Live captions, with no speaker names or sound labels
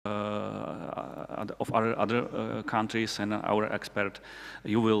of other countries and our expert.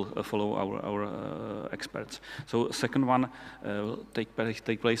 You will follow our experts. So second one will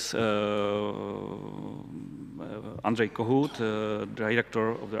take place Andrzej Kohut,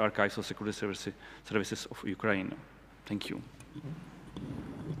 Director of the Archives of Security Services of Ukraine. Thank you.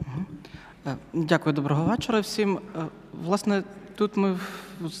 Дякую, доброго вечора всім. Власне, тут ми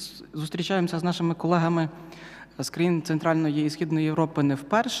зустрічаємося з нашими колегами з країн Центральної і Східної Європи не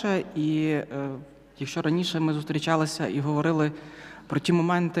вперше. І якщо раніше ми зустрічалися і говорили про ті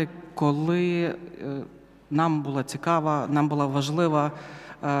моменти, коли нам була цікава, нам була важлива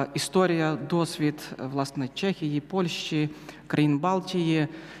історія, досвід, власне, Чехії, Польщі, країн Балтії,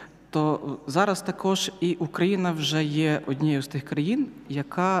 то зараз також і Україна вже є однією з тих країн,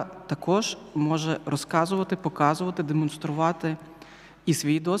 яка також може розказувати, показувати, демонструвати і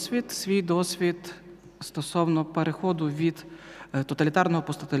свій досвід стосовно переходу від тоталітарного,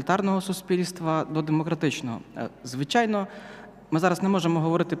 посттоталітарного суспільства до демократичного. Звичайно, ми зараз не можемо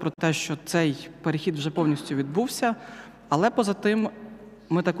говорити про те, що цей перехід вже повністю відбувся, але поза тим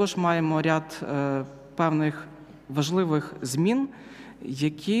ми також маємо ряд певних важливих змін,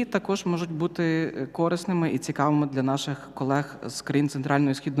 які також можуть бути корисними і цікавими для наших колег з країн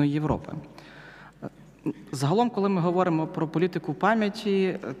Центральної і Східної Європи. Загалом, коли ми говоримо про політику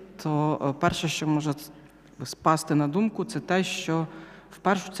пам'яті, то перше, що може спасти на думку, це те, що в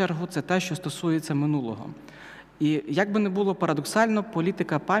першу чергу це те, що стосується минулого. І як би не було парадоксально,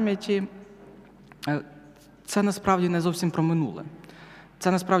 політика пам'яті – це насправді не зовсім про минуле.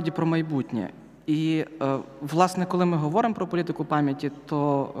 Це насправді про майбутнє. І, власне, коли ми говоримо про політику пам'яті,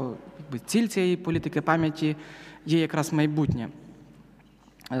 то ціль цієї політики пам'яті є якраз майбутнє.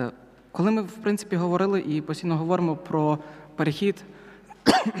 Коли ми, в принципі, говорили і постійно говоримо про перехід,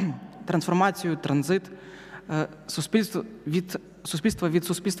 трансформацію, транзит суспільства від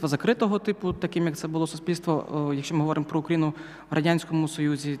суспільства закритого типу, таким як це було суспільство, якщо ми говоримо про Україну в Радянському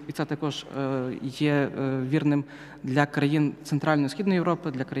Союзі, і це також є вірним для країн Центральної і Східної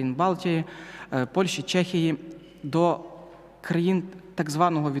Європи, для країн Балтії, Польщі, Чехії, до країн так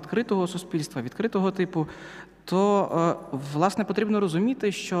званого відкритого суспільства, відкритого типу, то, власне, потрібно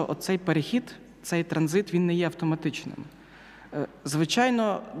розуміти, що цей перехід, цей транзит, він не є автоматичним.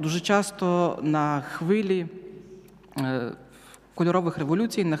 Звичайно, дуже часто на хвилі кольорових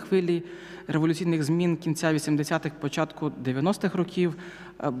революцій, на хвилі революційних змін кінця 80-х, початку 90-х років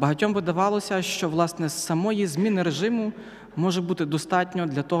багатьом видавалося, що, власне, з самої зміни режиму може бути достатньо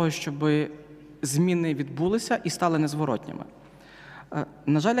для того, щоб зміни відбулися і стали незворотніми.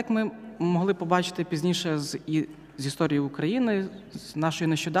 На жаль, як ми могли побачити пізніше з історії України, з нашої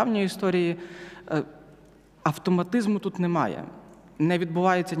нещодавньої історії, автоматизму тут немає. Не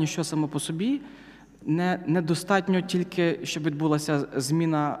відбувається ніщо само по собі, недостатньо тільки, щоб відбулася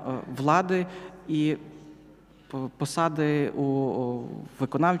зміна влади і посади у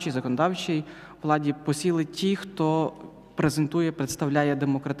виконавчій, законодавчій владі посіли ті, хто презентує, представляє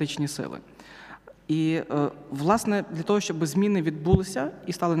демократичні сили. І, власне, для того, щоб зміни відбулися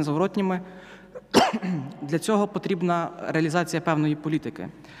і стали незворотніми, для цього потрібна реалізація певної політики.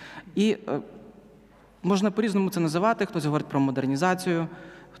 І можна по-різному це називати, хтось говорить про модернізацію,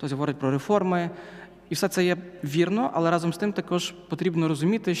 хтось говорить про реформи. І все це є вірно, але разом з тим також потрібно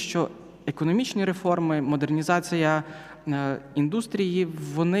розуміти, що економічні реформи, модернізація індустрії,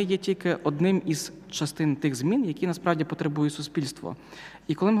 вони є тільки одним із частин тих змін, які насправді потребує суспільство.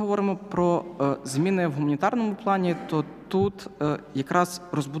 І коли ми говоримо про зміни в гуманітарному плані, то тут якраз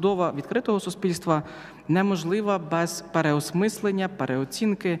розбудова відкритого суспільства неможлива без переосмислення,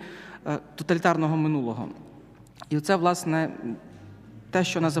 переоцінки тоталітарного минулого. І це, власне, те,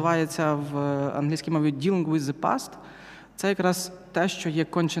 що називається в англійській мові «dealing with the past», це якраз те, що є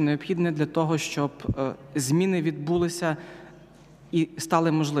конче необхідне для того, щоб зміни відбулися і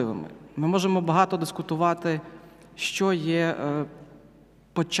стали можливими. Ми можемо багато дискутувати, що є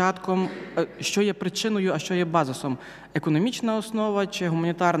початком, що є причиною, а що є базисом. Економічна основа чи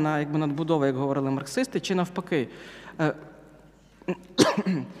гуманітарна надбудова, як говорили марксисти, чи навпаки.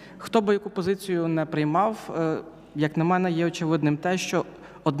 Хто би яку позицію не приймав, як на мене, є очевидним те, що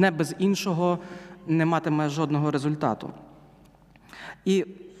одне без іншого не матиме жодного результату. І,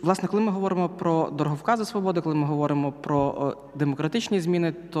 власне, коли ми говоримо про дороговкази свободи, коли ми говоримо про демократичні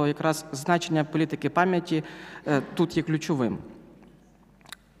зміни, то якраз значення політики пам'яті тут є ключовим.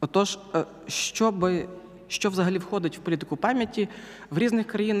 Отож, що взагалі входить в політику пам'яті, в різних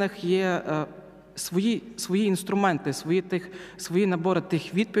країнах є свої інструменти, свої набори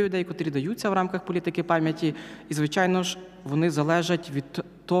тих відповідей, котрі даються в рамках політики пам'яті, і, звичайно ж, вони залежать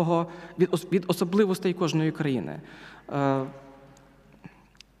від особливостей кожної країни.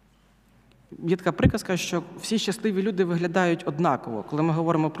 є така приказка, що всі щасливі люди виглядають однаково. Коли ми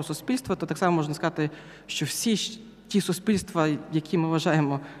говоримо про суспільство, то так само можна сказати, що всі ті суспільства, які ми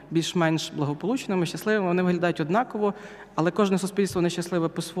вважаємо більш-менш благополучними, щасливими, вони виглядають однаково, але кожне суспільство нещасливе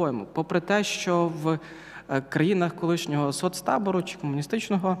по-своєму. Попри те, що в країнах колишнього соцтабору чи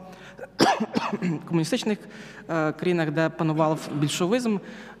комуністичних країнах, де панував більшовизм,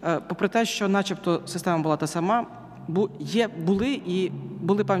 попри те, що начебто система була та сама,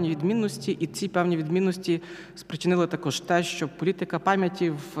 були певні відмінності, і ці певні відмінності спричинили також те, що політика пам'яті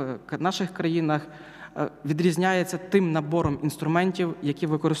в наших країнах відрізняється тим набором інструментів, які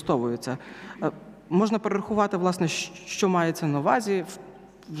використовуються. Можна перерахувати, власне, що мається на увазі,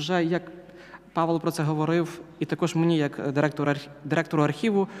 вже як Павел про це говорив, і також мені, як директору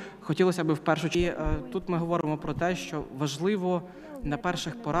архіву, хотілося б в першу чергу. Тут ми говоримо про те, що важливо на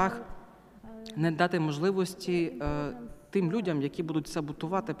перших порах не дати можливості тим людям, які будуть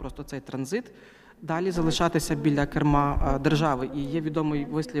саботувати просто цей транзит, далі залишатися біля керма держави. І є відомий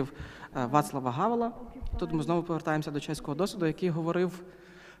вислів Вацлава Гавела. Тут ми знову повертаємося до чеського досвіду, який говорив,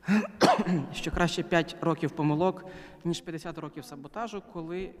 що краще 5 років помилок, ніж 50 років саботажу,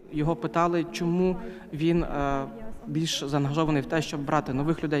 коли його питали, чому він більш заангажований в те, щоб брати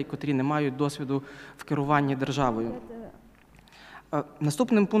нових людей, котрі не мають досвіду в керуванні державою.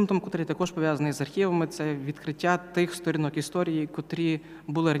 Наступним пунктом, який також пов'язаний з архівами, це відкриття тих сторінок історії, котрі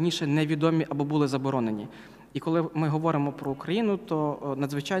були раніше невідомі або були заборонені. І коли ми говоримо про Україну, то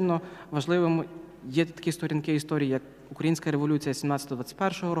надзвичайно важливим є такі сторінки історії, як Українська революція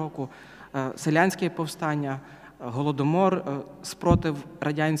 17-21 року, селянське повстання, Голодомор, спротив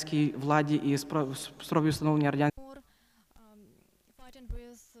радянській владі і спробі встановлення радянської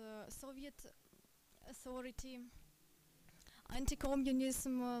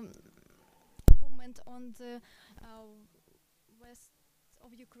anti-communism movement on the west of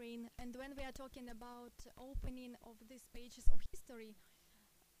Ukraine. And when we are talking about opening of these pages of history,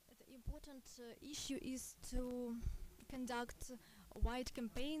 the important issue is to conduct wide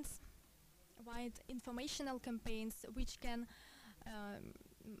campaigns, wide informational campaigns, which can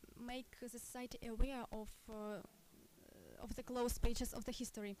make the society aware of the closed pages of the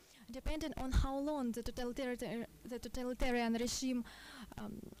history. Depending on how long the totalitarian regime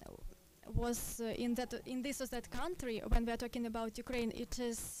was in this or that country, when we are talking about Ukraine, it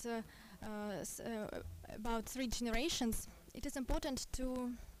is about 3 generations. It is important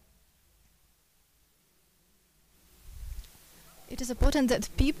that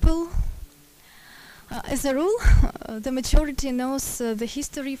people, as a rule, the majority knows the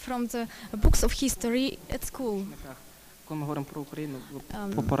history from the books of history at school. Коли ми говоримо про Україну,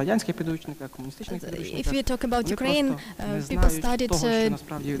 по радянських підручниках, комуністичних підручниках, if we talk about Ukraine, people studied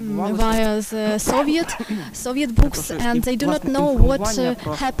via the Soviet books, and they do not know what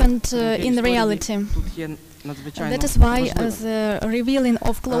happened in reality. That is why the revealing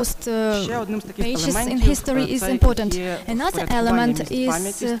of closed pages in history is important. Another element is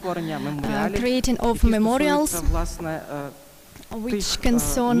creating of memorials, which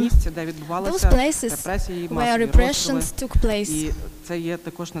concern those places where repressions took place.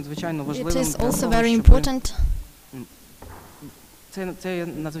 It is also very important. A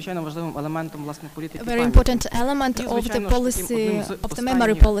very important element of the policy, of the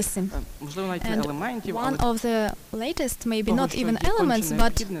memory policy. And one of the latest, maybe not even elements,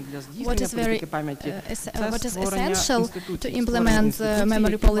 but what is essential to implement the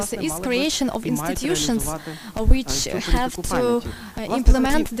memory policy is creation of institutions which have to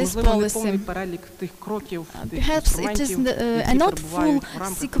implement this policy. Perhaps it is a not full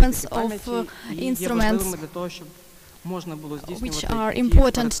sequence of instruments which are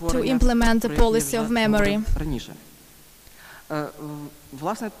important to implement the policy of memory.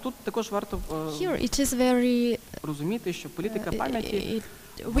 Here it is very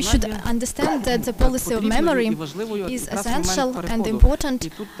we should understand that the policy of memory is essential and important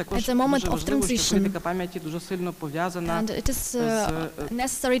at the moment of transition. And it is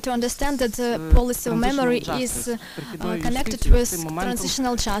necessary to understand that the policy of memory is connected with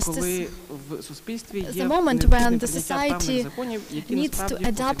transitional justice. The moment when the society needs to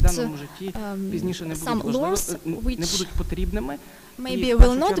adapt some laws which maybe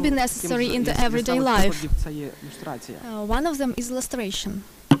will not be necessary in the everyday life. One of them is illustration.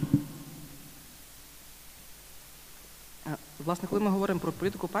 When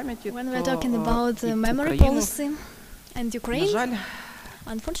we are talking about the memory policy and Ukraine,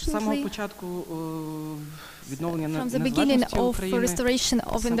 unfortunately, відновлення From the beginning незалежності of України, restoration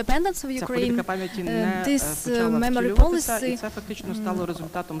of independence of ця Ukraine, політика пам'яті не this почала memory втілюватися, і policy це фактично стало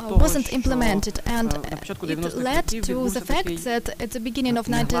результатом того, wasn't що implemented, and на початку it 90-х led років to відбувся the fact такий that at the beginning of 90s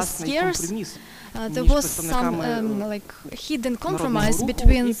негласний years, компроміс there між was some представниками like hidden народного compromise руху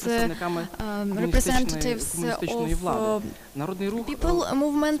between і the представниками representatives комуністичної of влади. Народний рух people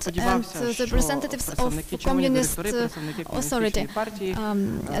movement and сподівався, the що representatives of представники червоної communist директори, представники authority. комуністичної партії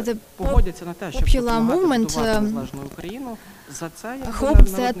The погодяться на те, щоб popular допомагати movement будувати незалежну Україну. За це hoped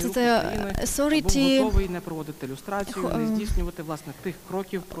that Народний рух the України authority був готовий не проводити люстрацію, не здійснювати власне тих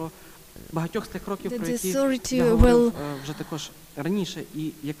кроків, про багатьох з тих кроків, про які я говорив вже також раніше.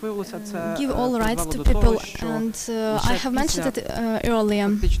 І як виявилося, це give all rights to призвело до того, people, що and I have mentioned it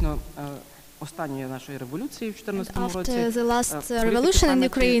earlier. фактично останньої нашої революції в 14-му році, After the last revolution in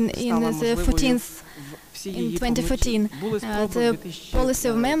Ukraine in the 14th in 2014, the policy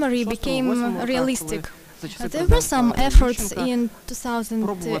of memory became realistic. There were some efforts in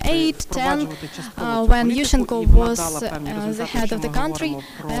 2008-10 when Yushchenko was the head of the country,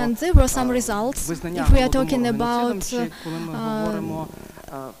 and there were some results. If we are talking about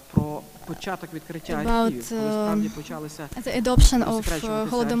the adoption of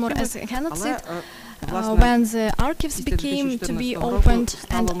Holodomor as a genocide, when the archives became to be opened,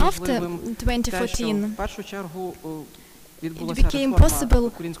 and after 2014, it became possible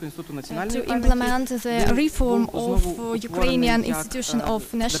to implement the reform of Ukrainian institution of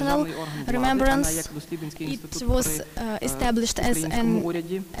National Remembrance. It was established as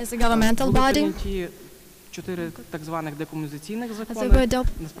a governmental body. There were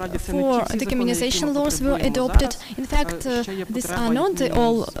four decommunization laws were adopted. In fact, these are not the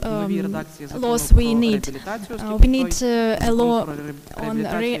all laws we need. We need a law on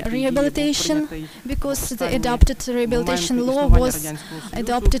rehabilitation, because the adopted rehabilitation law was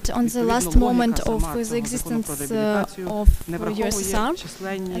adopted on the last moment of the existence of USSR.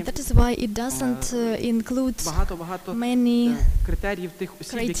 That is why it doesn't include many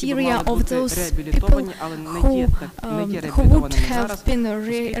criteria of those people who would have been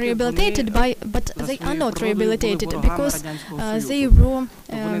rehabilitated but they are not rehabilitated because they were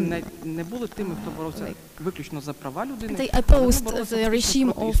they opposed the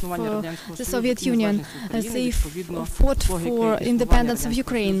regime of the Soviet Union. They fought for independence of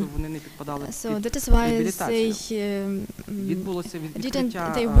Ukraine. So that is why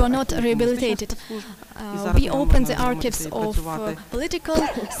they were not rehabilitated. We opened the archives of political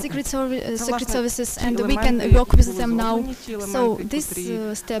secret services, and we can work with them now. So these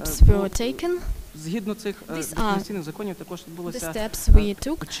steps were taken. These are the steps we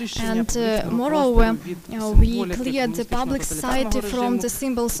took, and moreover, we cleared the public society from the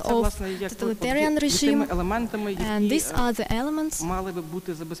symbols of totalitarian regime, and these are the elements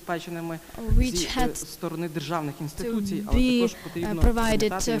which had to be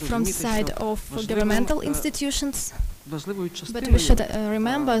provided from the side of governmental institutions. But we should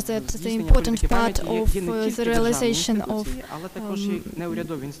remember that the important part of the realization of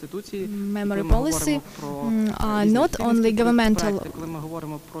memory policy are not only governmental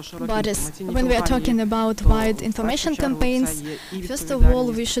bodies. When we are talking about wide information campaigns, first of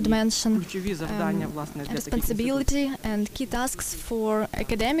all, we should mention responsibility and key tasks for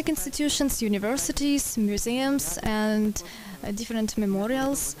academic institutions, universities, museums, and different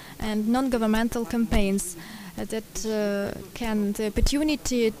memorials, and non-governmental campaigns that can the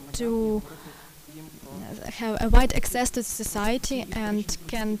opportunity to have a wide access to society and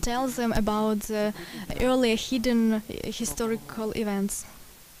can tell them about the earlier hidden historical events.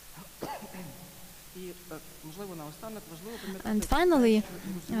 And finally,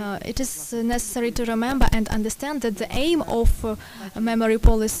 it is necessary to remember and understand that the aim of memory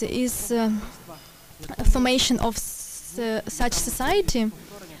policy is formation of such society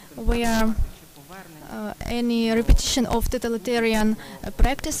where any repetition of totalitarian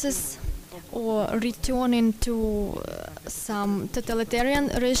practices or returning to some totalitarian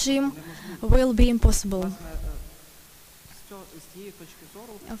regime will be impossible.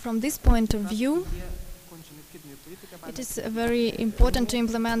 From this point of view, it is very important to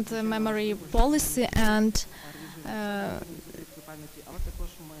implement the memory policy and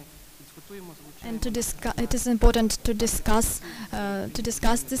it is important to discuss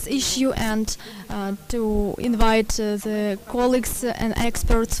this issue and to invite the colleagues and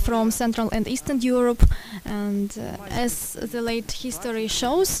experts from Central and Eastern Europe. And as the late history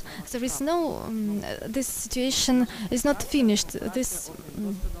shows, there is no this situation is not finished. This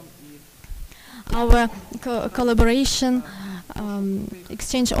our collaboration,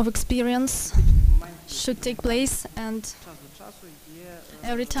 exchange of experience should take place, and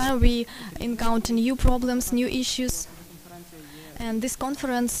Every time we encounter new problems, new issues, and this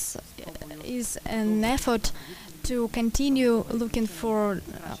conference is an effort to continue looking for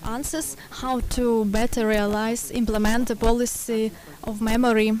answers, how to better realize, implement the policy of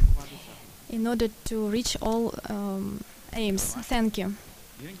memory in order to reach all aims. Thank you.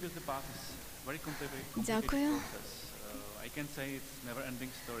 Дякую.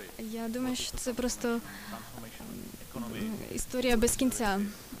 Я думаю, що це просто історія без кінця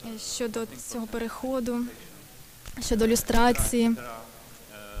щодо цього переходу, щодо люстрації.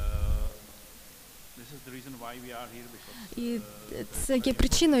 І це є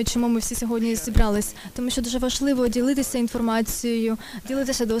причиною, чому ми всі сьогодні зібрались. Тому що дуже важливо ділитися інформацією,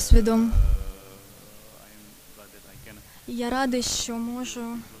 ділитися досвідом. І я радий, що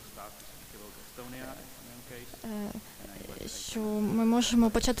можу, що ми можемо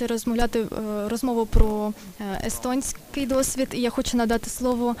почати розмову про естонський досвід. І я хочу надати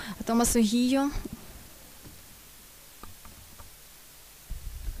слово Томасу Hiio.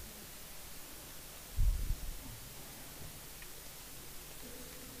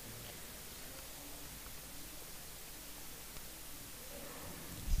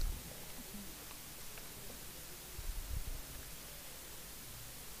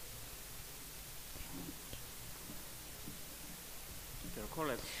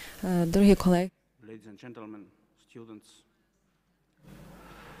 Дорогі колеги,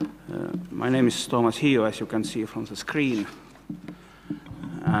 my name is Toomas Hiio, as you can see from the screen,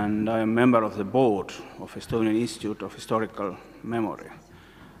 and I am a member of the board of Estonian Institute of Historical Memory.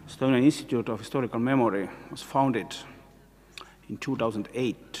 Estonian Institute of Historical Memory was founded in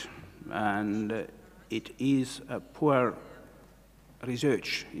 2008, and it is a poor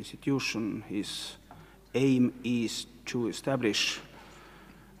research institution. Its aim is to establish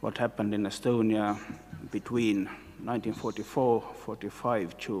what happened in Estonia between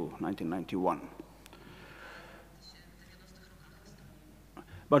 1944-45 to 1991.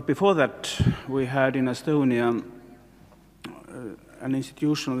 But before that, we had in Estonia an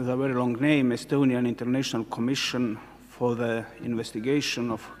institution with a very long name, Estonian International Commission for the Investigation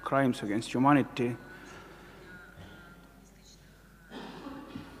of Crimes Against Humanity,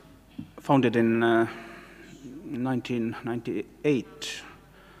 founded in 1998.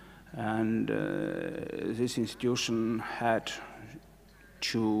 And this institution had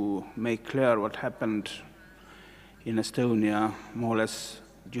to make clear what happened in Estonia more or less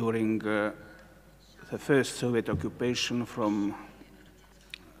during the first Soviet occupation from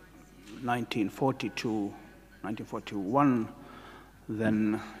 1940 to 1941,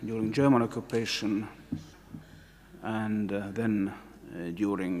 then during German occupation, and then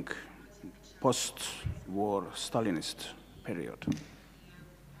during post-war Stalinist period.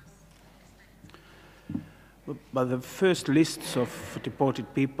 But the first lists of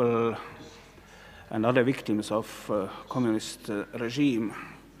deported people and other victims of communist regime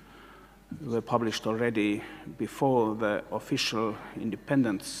were published already before the official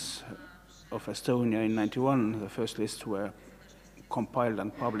independence of Estonia in 1991. The first lists were compiled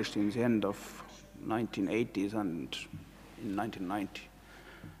and published in the end of 1980s and in 1990.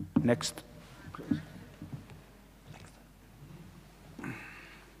 Next, please.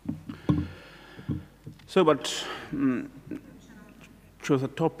 So, but to the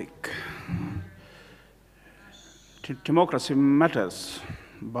topic. Democracy matters,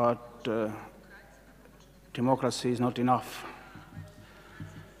 but democracy is not enough.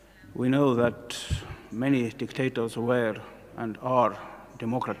 We know that many dictators were and are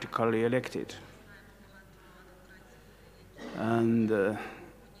democratically elected. And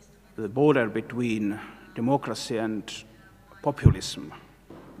the border between democracy and populism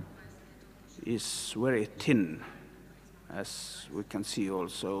is very thin, as we can see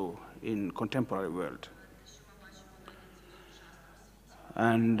also in contemporary world.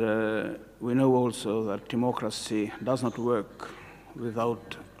 And we know also that democracy does not work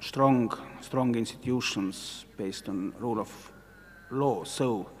without strong institutions based on rule of law.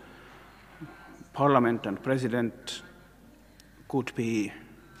 So parliament and president could be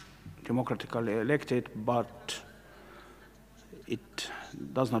democratically elected, but it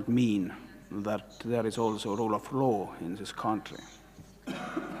does not mean that there is also rule of law in this country.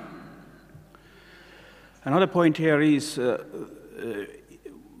 Another point here is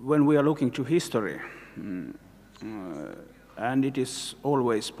when we are looking to history, and it is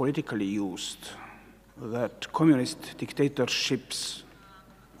always politically used, that communist dictatorships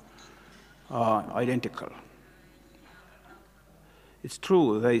are identical. It's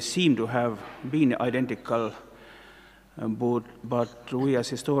true, they seem to have been identical, but we as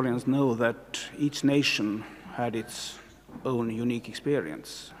historians know that each nation had its own unique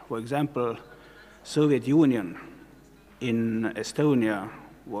experience. For example, Soviet Union in Estonia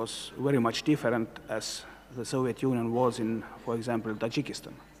was very much different as the Soviet Union was in, for example,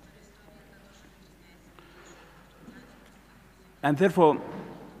 Tajikistan. And therefore,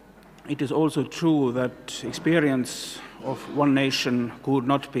 it is also true that experience of one nation could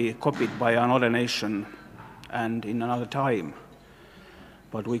not be copied by another nation and in another time.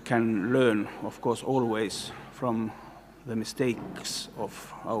 But we can learn, of course, always from the mistakes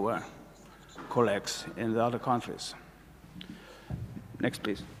of our colleagues in the other countries. Next,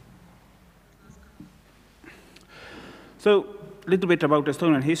 please. So, a little bit about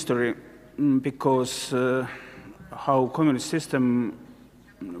Estonian history, because how communist system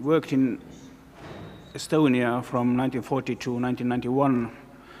worked in Estonia from 1940 to 1991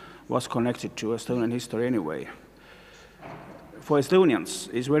 was connected to Estonian history anyway. For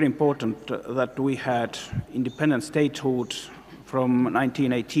Estonians, it's very important that we had independent statehood from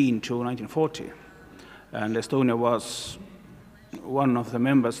 1918 to 1940, and Estonia was one of the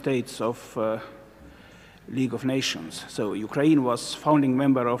member states of League of Nations. So Ukraine was founding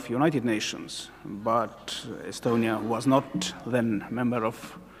member of United Nations, but Estonia was not then member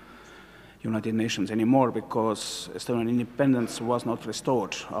of United Nations anymore because Estonian independence was not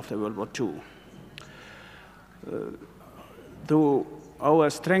restored after World War II. Though our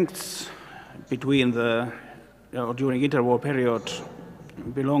strengths between during interwar period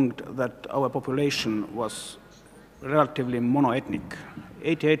belonged that our population was relatively monoethnic.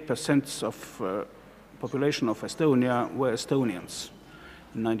 88% of population of Estonia were Estonians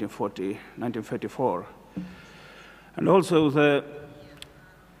in 1934. And also the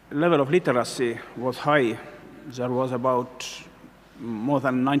level of literacy was high. There was about more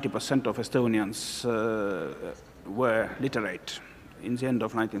than 90% of Estonians were literate in the end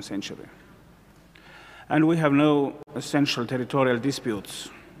of 19th century. And we have no essential territorial disputes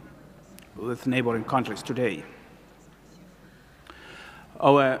with neighboring countries today.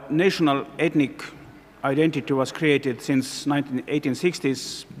 Our national ethnic identity was created since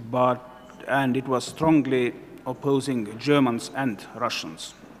 1860s, and it was strongly opposing Germans and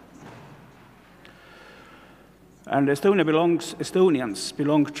Russians. And Estonians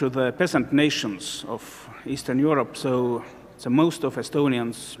belong to the peasant nations of Eastern Europe, so most of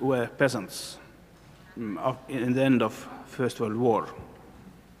Estonians were peasants in the end of First World War.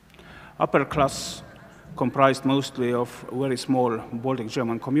 Upper class comprised mostly of a very small Baltic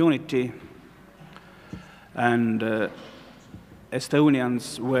German community, and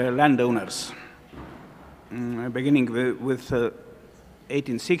Estonians were landowners, beginning with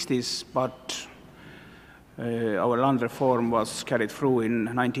 1860s, but our land reform was carried through in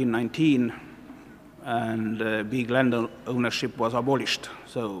 1919, and big land ownership was abolished.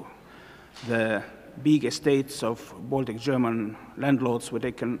 So the big estates of Baltic German landlords were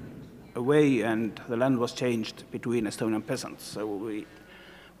taken away, and the land was changed between Estonian peasants. So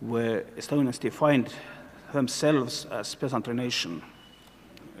Estonians defined themselves as peasantry nation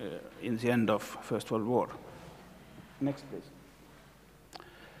in the end of First World War. Next, please.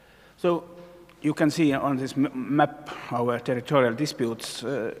 So you can see on this map our territorial disputes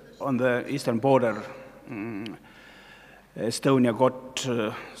on the eastern border. Estonia got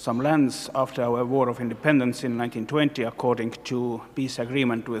some lands after our War of Independence in 1920 according to peace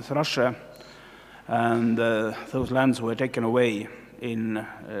agreement with Russia, and those lands were taken away in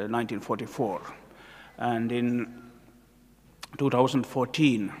 1944. And in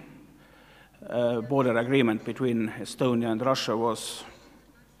 2014, a border agreement between Estonia and Russia was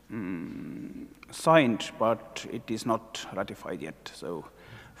signed, but it is not ratified yet. So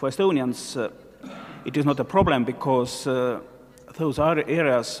for Estonians, it is not a problem because those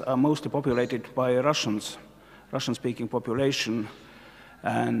areas are mostly populated by Russians, Russian-speaking population,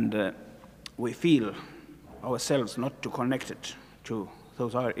 and we feel ourselves not too connected to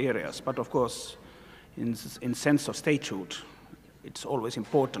those areas. But of course, in sense of statehood, it's always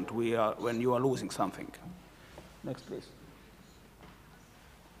important when you are losing something. Next, please.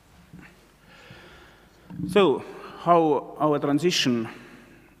 So, how our transition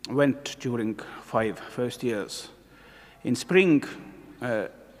went during 5 first years. In spring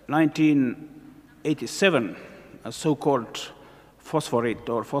 1987, a so-called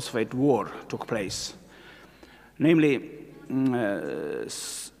phosphate war took place. Namely,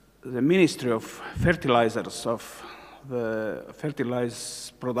 the Ministry of Fertilizers of the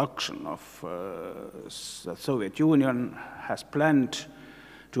fertilizer production of the Soviet Union has planned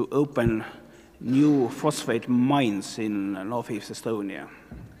to open new phosphate mines in northeast Estonia.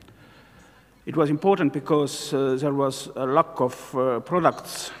 It was important because there was a lack of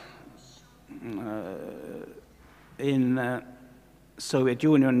products in Soviet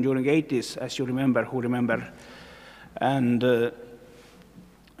Union during the 80s, as you remember, who remember, and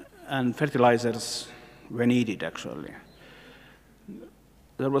fertilizers were needed, actually.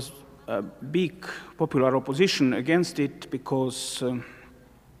 There was a big popular opposition against it because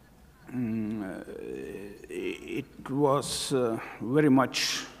it was very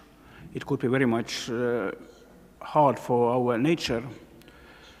much, it could be very much hard for our nature,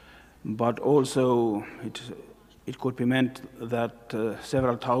 but also it could be meant that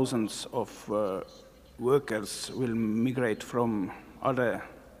several thousands of workers will migrate from other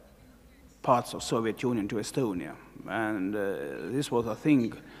parts of Soviet Union to Estonia. And this was a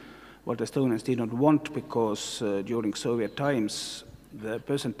thing what Estonians did not want, because during Soviet times, the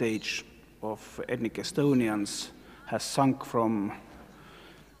percentage of ethnic Estonians has sunk from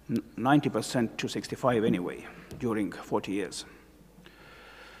 90% to 65% anyway, during 40 years.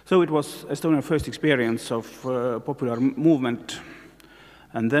 So it was Estonia's first experience of popular movement.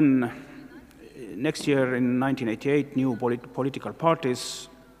 And then next year, in 1988, new political parties,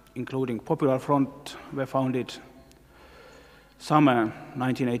 including Popular Front, were founded. Summer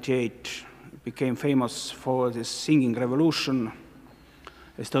 1988 became famous for this singing revolution.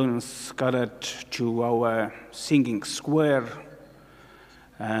 Estonians gathered to our singing square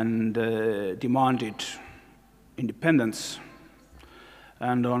and demanded independence.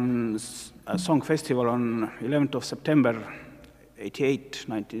 And on a song festival on 11th of September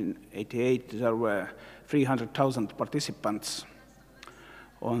 1988, there were 300,000 participants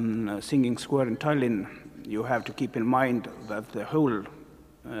on Singing Square in Tallinn. You have to keep in mind that the whole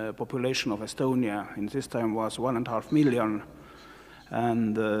population of Estonia in this time was 1.5 million,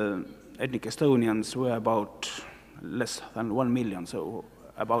 and ethnic Estonians were about less than 1 million, so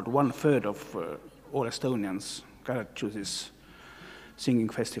about 1/3 of all Estonians gathered to this singing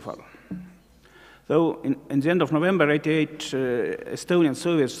festival. Though in the end of November 1988, Estonian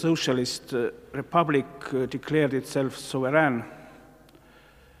Soviet Socialist Republic declared itself sovereign.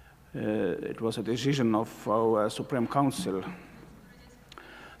 It was a decision of our Supreme Council.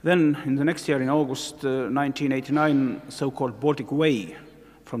 Then, in the next year, in August 1989, so-called Baltic Way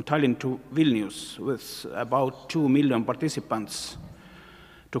from Tallinn to Vilnius, with about 2 million participants,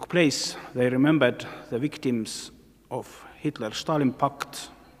 took place. They remembered the victims of Hitler-Stalin Pact,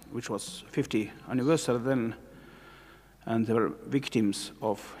 which was 50th anniversary then, and the victims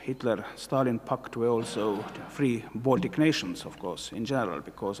of Hitler-Stalin Pact were also free Baltic nations, of course, in general,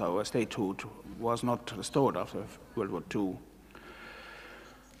 because our statehood was not restored after World War II.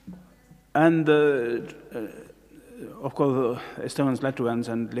 And, of course, Estonians, Latvians,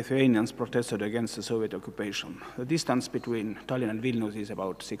 and Lithuanians protested against the Soviet occupation. The distance between Tallinn and Vilnius is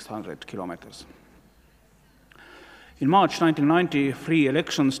about 600 kilometers. In March 1990, free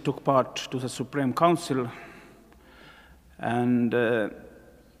elections took part to the Supreme Council, and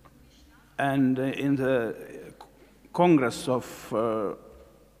in the Congress of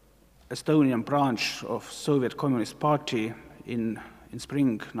Estonian branch of Soviet Communist Party in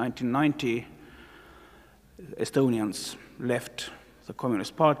spring 1990, Estonians left the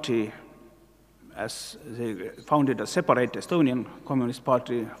Communist Party as they founded a separate Estonian Communist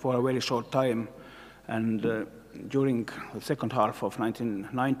Party for a very short time, and during the second half of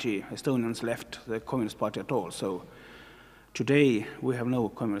 1990, Estonians left the Communist Party at all. So today, we have no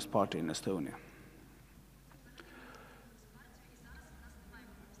Communist Party in Estonia.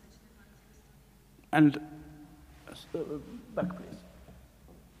 And, back please.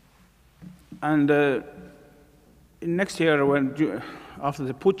 And next year, after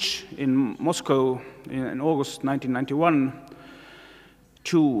the putsch in Moscow in August 1991,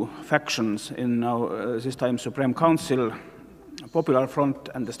 two factions in our, this time, Supreme Council, Popular Front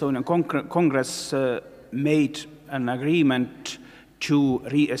and Estonian Congress, made an agreement to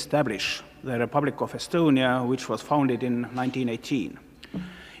re-establish the Republic of Estonia, which was founded in 1918.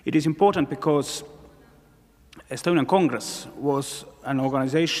 It is important because Estonian Congress was an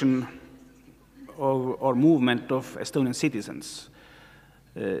organization or movement of Estonian citizens.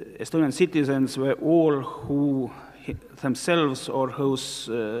 Estonian citizens were all who themselves or whose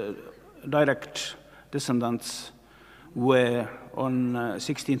direct descendants were on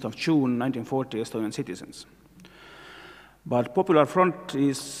 16th of June 1940 Estonian citizens. But Popular Front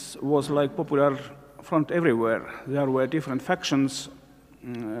was like Popular Front everywhere. There were different factions.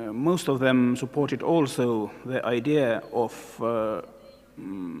 Most of them supported also the idea of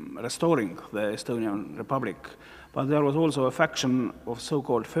restoring the Estonian Republic. But there was also a faction of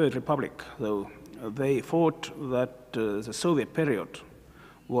so-called Third Republic, though they thought that the Soviet period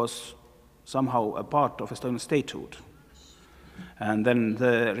was somehow a part of Estonian statehood. And then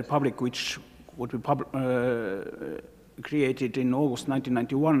the republic which would be created in August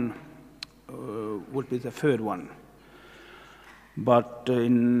 1991 would be the third one. But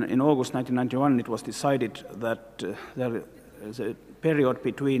in August 1991, it was decided that the period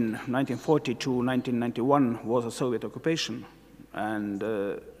between 1940 to 1991 was a Soviet occupation, and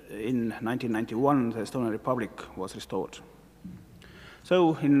in 1991, the Estonian Republic was restored.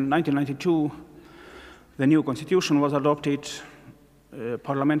 So in 1992, the new constitution was adopted,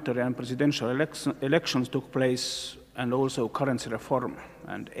 parliamentary and presidential elections took place, and also currency reform.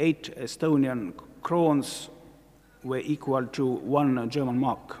 And 8 Estonian crowns were equal to 1 German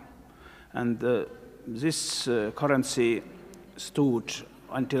mark. And this currency stood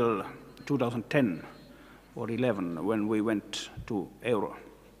until 2010 or 11 when we went to euro.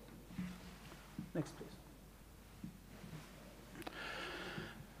 Next, please.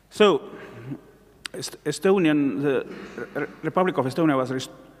 So, the Republic of Estonia was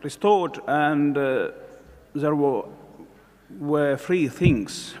restored, and there were 3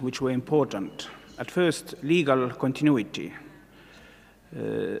 things which were important. At first, legal continuity.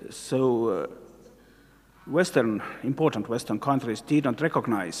 Important Western countries did not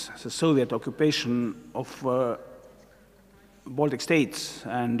recognize the Soviet occupation of Baltic states,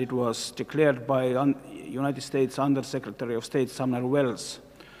 and it was declared by United States Under-Secretary of State Sumner Welles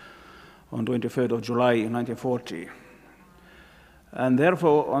on 23rd of July 1940. And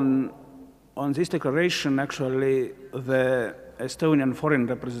therefore, on this declaration, actually, the Estonian foreign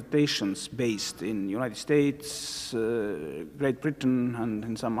representations based in United States, Great Britain, and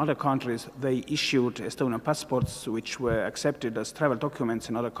in some other countries, they issued Estonian passports which were accepted as travel documents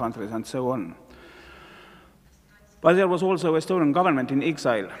in other countries and so on. But there was also Estonian government in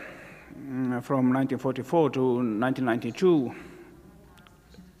exile from 1944 to 1992.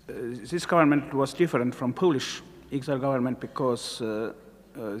 This government was different from Polish exile government because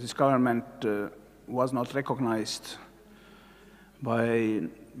this government was not recognized by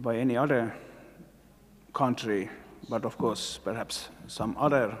any other country, but of course, perhaps some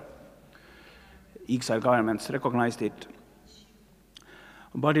other exile governments recognized it.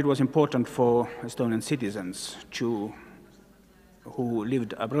 But it was important for Estonian citizens who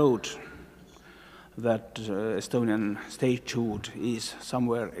lived abroad that Estonian statehood is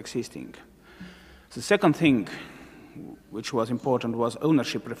somewhere existing. The second thing which was important was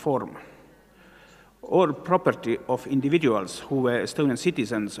ownership reform. All property of individuals who were Estonian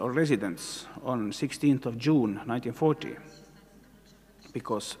citizens or residents on 16th of June 1940,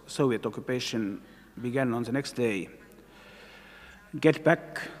 because Soviet occupation began on the next day, get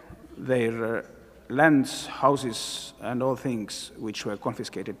back their lands, houses, and all things which were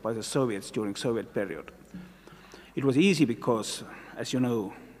confiscated by the Soviets during Soviet period. It was easy because, as you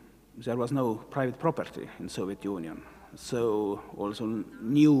know, there was no private property in Soviet Union. So also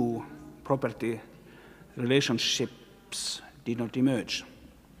new property relationships did not emerge.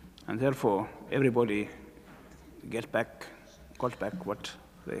 And therefore, everybody got back what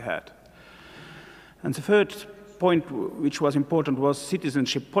they had. And the third point which was important was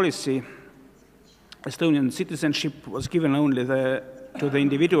citizenship policy. Estonian citizenship was given only to the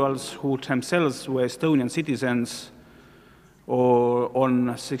individuals who themselves were Estonian citizens or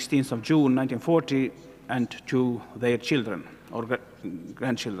on 16th of June 1940 and to their children or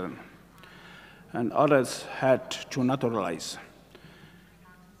grandchildren. And others had to naturalize.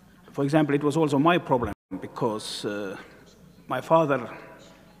 For example, it was also my problem because my father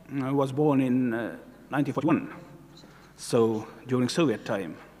was born in 1941, so during Soviet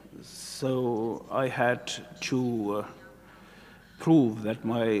time. So I had to prove that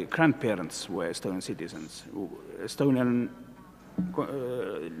my grandparents were Estonian citizens. Estonian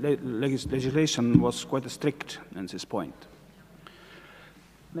legislation was quite strict on this point.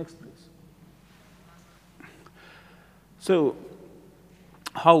 Next, please. So,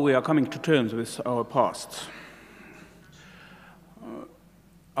 how we are coming to terms with our past?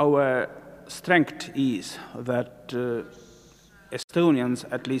 Our strength is that Estonians,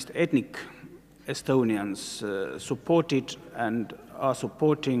 at least ethnic Estonians, supported and are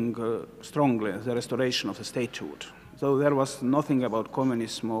supporting strongly the restoration of the statehood. So there was nothing about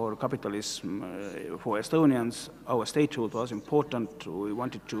communism or capitalism for Estonians. Our statehood was important. We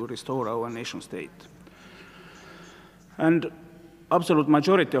wanted to restore our nation state. And absolute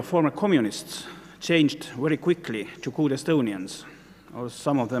majority of former communists changed very quickly to good Estonians, or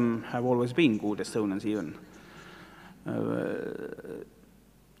some of them have always been good Estonians even.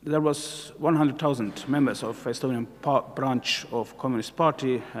 There was 100,000 members of Estonian branch of Communist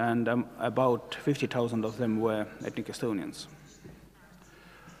Party, and about 50,000 of them were ethnic Estonians.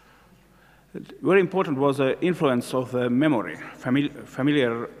 Very important was the influence of the memory,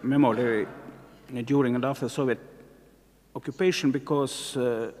 familiar memory during and after Soviet occupation, because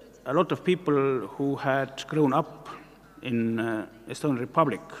a lot of people who had grown up in Estonian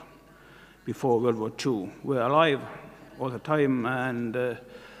Republic before World War II were alive all the time, and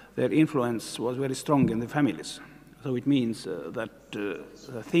their influence was very strong in the families. So it means that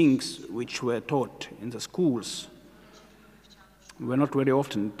the things which were taught in the schools were not very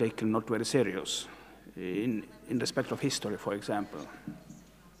often taken not very serious in respect of history, for example.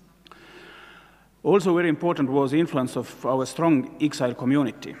 Also very important was the influence of our strong exile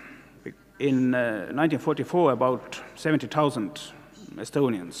community. In 1944, about 70,000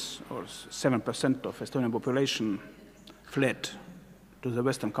 Estonians, or 7% of Estonian population, fled to the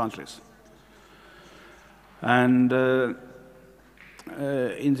Western countries. And in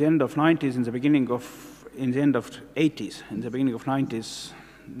the end of 90s, in the end of 80s, in the beginning of 90s,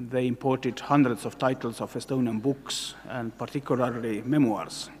 they imported hundreds of titles of Estonian books, and particularly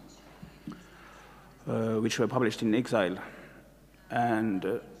memoirs, which were published in exile. And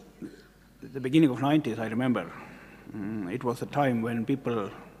at the beginning of 90s, I remember, it was a time when people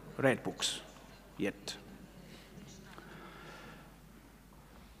read books yet.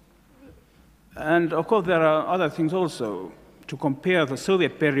 And of course, there are other things also. To compare the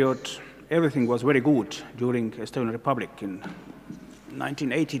Soviet period, everything was very good during Estonian Republic in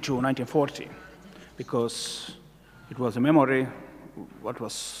 1980 to 1940, because it was a memory, what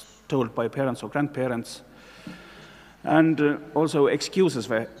was told by parents or grandparents, and also excuses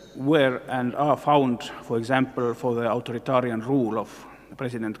were and are found, for example, for the authoritarian rule of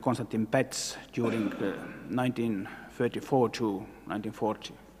President Konstantin Päts during 1934 to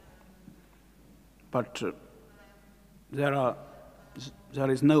 1940. But there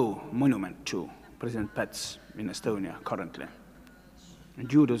is no monument to President Päts in Estonia currently.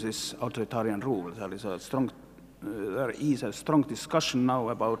 Due to this authoritarian rule, there is a strong discussion now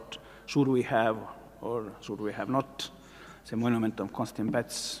about should we have or should we have not the monument of Konstantin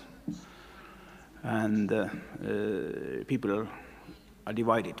Päts, and people are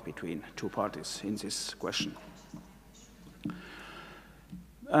divided between two parties in this question.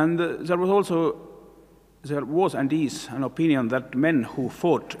 And there was and is an opinion that men who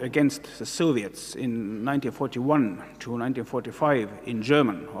fought against the Soviets in 1941 to 1945 in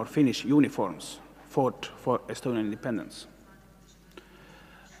German or Finnish uniforms fought for Estonian independence.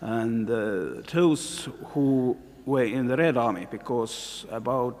 And those who were in the Red Army, because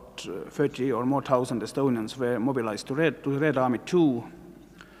about 30 or more thousand Estonians were mobilized to the Red Army too,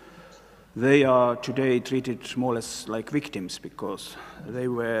 they are today treated more or less like victims, because they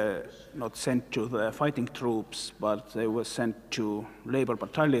were not sent to the fighting troops, but they were sent to labor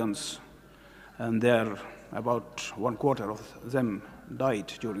battalions, and there about 1/4 of them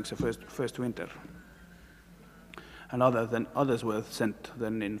died during the first winter. And others were sent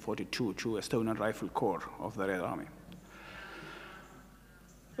then in 1942 to Estonian Rifle Corps of the Red Army.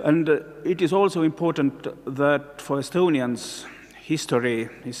 And it is also important that for Estonians, history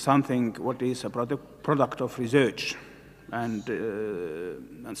is something what is a product of research and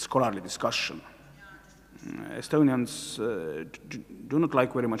scholarly discussion. Estonians do not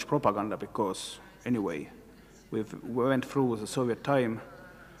like very much propaganda, because anyway, we went through the Soviet time,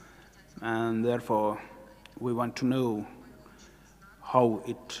 and therefore we want to know how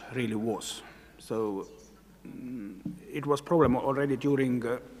it really was. So it was a problem already during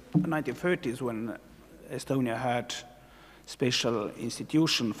the 1930s, when Estonia had special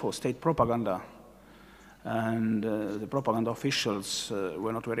institution for state propaganda, and the propaganda officials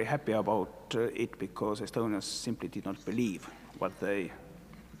were not very happy about it, because Estonians simply did not believe what they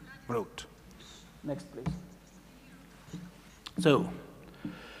wrote. Next, please. So,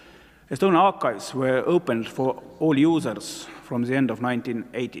 Estonian archives were opened for all users from the end of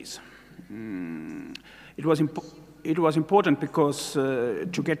 1980s. It was important because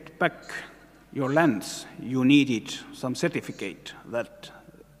to get back your lands, you needed some certificate that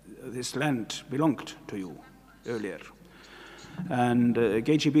this land belonged to you earlier. And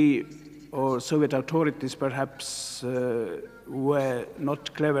KGB or Soviet authorities perhaps were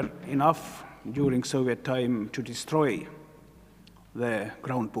not clever enough during Soviet time to destroy the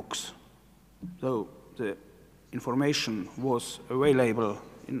ground books. So the information was available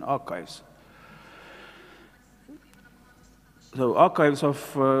in archives. So archives of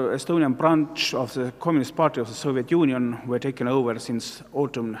Estonian branch of the Communist Party of the Soviet Union were taken over since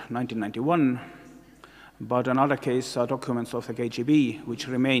autumn 1991, but another case are documents of the KGB, which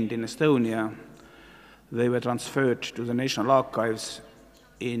remained in Estonia. They were transferred to the National Archives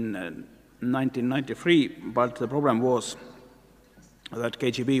in 1993, but the problem was that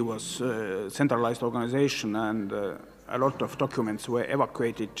KGB was a centralized organization, and a lot of documents were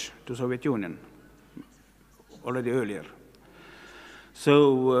evacuated to Soviet Union. already earlier.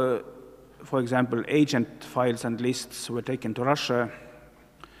 So, for example, agent files and lists were taken to Russia,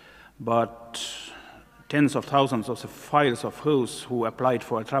 but tens of thousands of the files of those who applied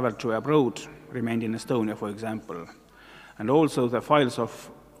for travel to abroad remained in Estonia, for example. And also the files of,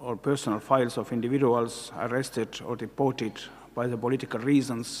 or personal files of individuals arrested or deported by the political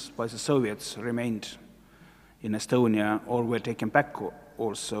reasons by the Soviets remained in Estonia or were taken back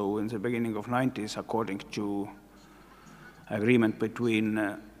also in the beginning of 90s according to agreement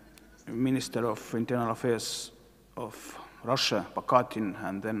between Minister of Internal Affairs of Russia, Bakatin,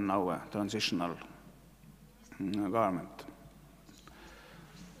 and then our transitional government.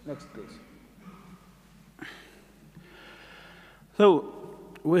 Next, please. So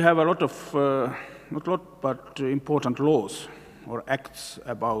we have a lot of, not a lot, but important laws or acts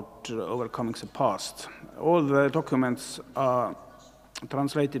about overcoming the past. All the documents are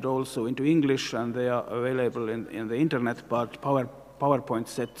translated also into English and they are available in the internet, but PowerPoint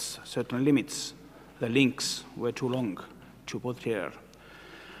sets certain limits. The links were too long to put here.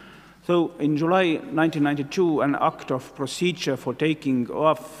 So in July 1992, an act of procedure for taking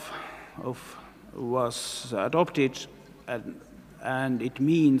off was adopted, and it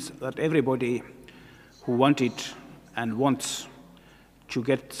means that everybody who wanted and wants to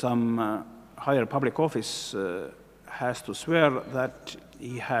get some higher public office has to swear that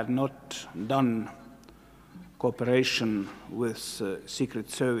he had not done cooperation with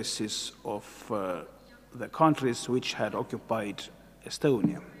secret services of the countries which had occupied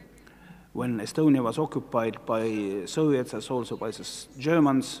Estonia. When Estonia was occupied by Soviets as also by the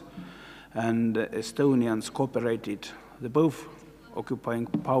Germans, and Estonians cooperated, the both occupying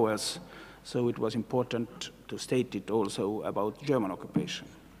powers, so it was important to state it also about German occupation.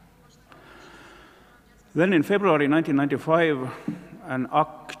 Then in February 1995, an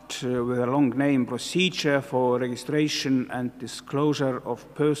act with a long name, Procedure for Registration and Disclosure of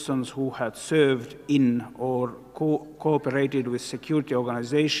Persons who had served in or cooperated with security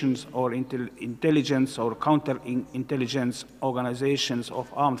organizations or intelligence or counterintelligence organizations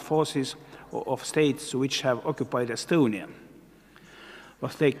of armed forces or of states which have occupied Estonia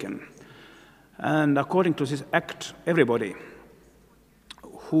was taken. And according to this act, everybody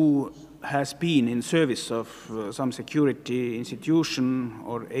who has been in service of some security institution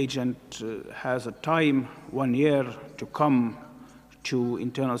or agent has a time, 1 year, to come to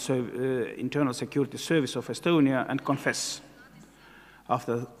internal security service of Estonia and confess.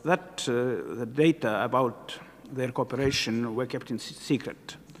 After that, the data about their cooperation were kept in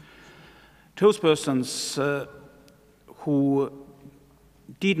secret. Those persons who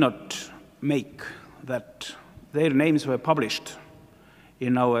did not make that, their names were published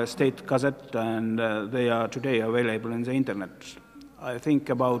in our state gazette, and they are today available in the internet. I think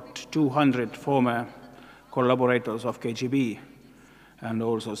about 200 former collaborators of KGB and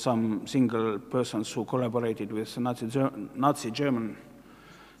also some single persons who collaborated with Nazi German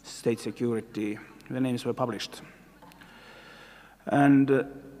state security, the names were published. And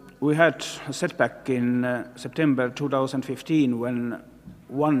we had a setback in September 2015 when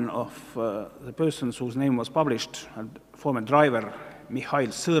one of the persons whose name was published, a former driver, Mikhail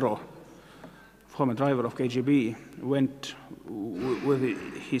Sõro, former driver of KGB, went with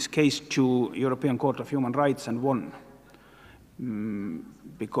his case to European Court of Human Rights and won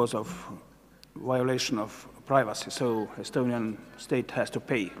because of violation of privacy. So Estonian state has to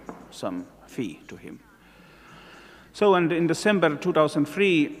pay some fee to him. So, and in December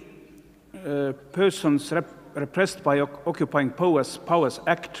 2003, persons repressed by Occupying Powers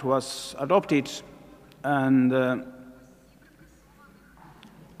Act was adopted, and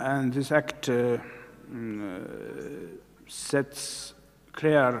this act sets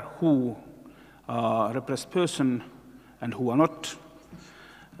clear who are repressed person and who are not.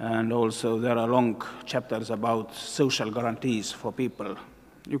 And also there are long chapters about social guarantees for people.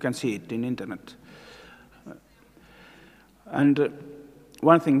 You can see it in internet. And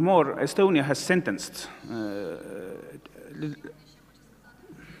one thing more, Estonia has sentenced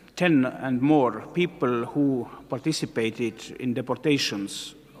 10 and more people who participated in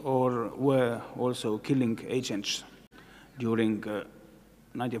deportations or were also killing agents during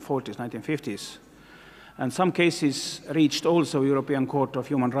 1940s, 1950s. And some cases reached also European Court of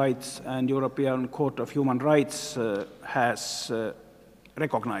Human Rights, and European Court of Human Rights has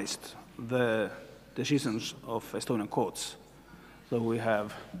recognized the decisions of Estonian courts. So we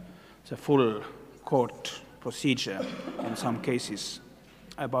have the full court procedure in some cases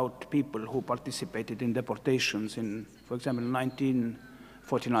about people who participated in deportations in, for example,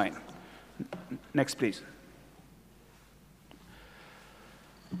 1949. Next, please.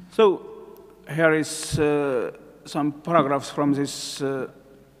 So here is some paragraphs from this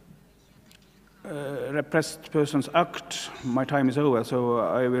Repressed Persons Act. My time is over, so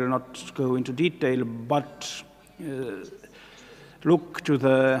I will not go into detail, but look to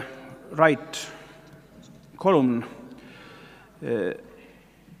the right column.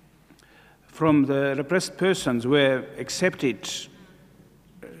 From the repressed persons were accepted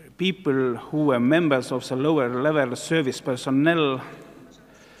people who were members of the lower level service personnel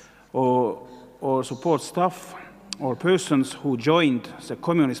or support staff, or persons who joined the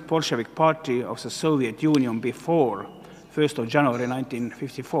Communist Bolshevik Party of the Soviet Union before 1st of January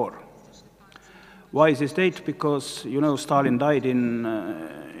 1954. Why is this date? Because, you know, Stalin died in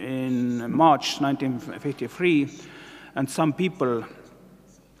March 1953, and some people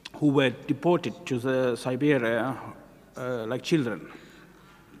who were deported to the Siberia like children.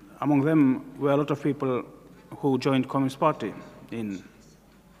 Among them were a lot of people who joined Communist Party in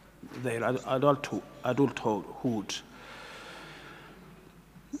their adulthood.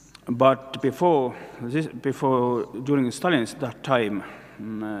 But during Stalin's time,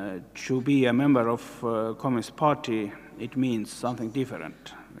 to be a member of Communist Party, it means something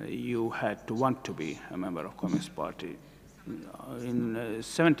different. You had to want to be a member of Communist Party. In the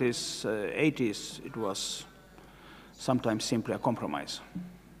 70s, 80s, it was sometimes simply a compromise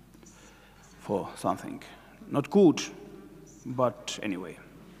for something. Not good, but anyway.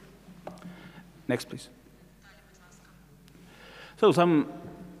 Next, please. So some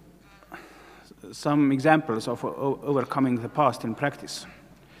examples of overcoming the past in practice.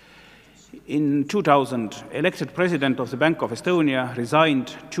 In 2000, elected president of the Bank of Estonia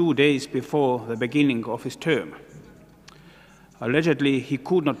resigned 2 days before the beginning of his term. Allegedly, he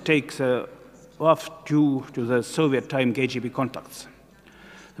could not take the oath due to the Soviet-time KGB contacts.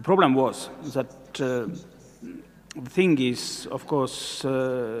 The problem was that the thing is, of course,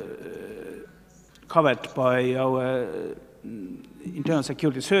 covered by our internal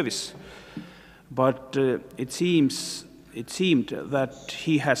security service, but it seemed that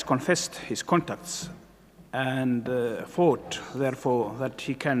he has confessed his contacts and thought, therefore, that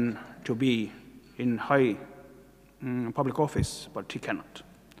he can to be in high public office, but he cannot.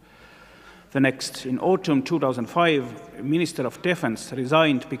 The next, in autumn 2005, Minister of Defense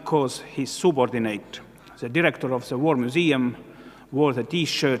resigned because his subordinate, the director of the War Museum, wore the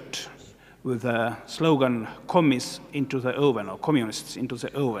T-shirt with the slogan, "Commies into the oven," or "Communists into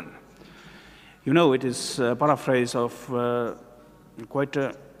the oven." You know, it is a paraphrase of quite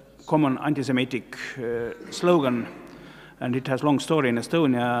a common anti-Semitic slogan, and it has a long story in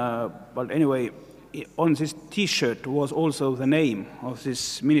Estonia, but anyway, on this T-shirt was also the name of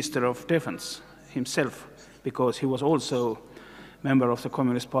this Minister of Defense himself, because he was also a member of the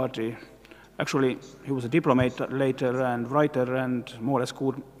Communist Party. Actually, he was a diplomat later and writer and more or less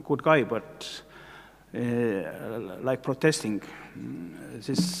good guy, but like protesting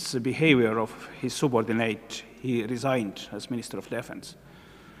this behavior of his subordinate, he resigned as Minister of Defense.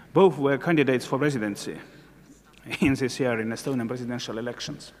 Both were candidates for presidency in this year in Estonian presidential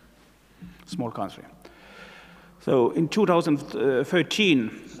elections. Small country. So in 2013,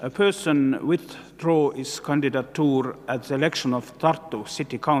 a person withdrew his candidature at the election of Tartu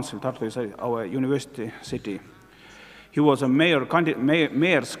City Council. Tartu is our university city. He was a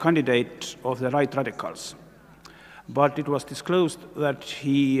mayor's candidate of the right radicals. But it was disclosed that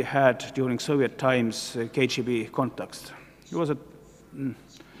he had, during Soviet times, KGB contacts. He was an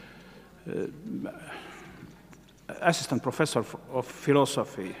assistant professor of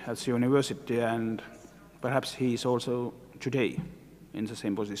philosophy at the university, and perhaps he is also today in the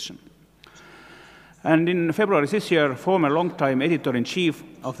same position. And in February this year, former long-time editor-in-chief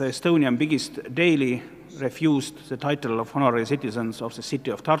of the Estonian biggest daily refused the title of honorary citizens of the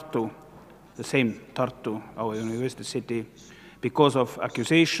city of Tartu, the same Tartu, our university city, because of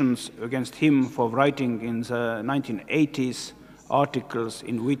accusations against him for writing in the 1980s articles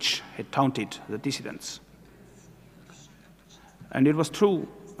in which he taunted the dissidents. And it was true,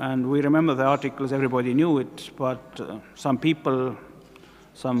 and we remember the articles, everybody knew it, but some people,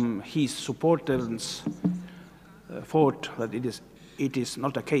 some his supporters thought that it is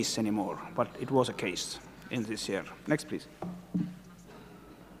not a case anymore, but it was a case in this year. Next, please.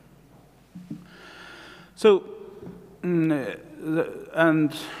 So,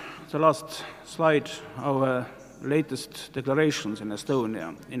 and the last slide, our latest declarations in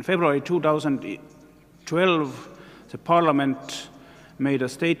Estonia. In February 2012, the parliament made a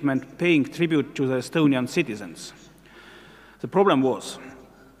statement paying tribute to the Estonian citizens. The problem was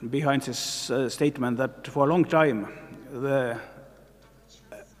behind this statement that for a long time the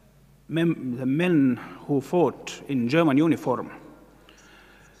men who fought in German uniform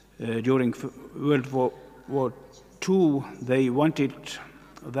during World War II, they wanted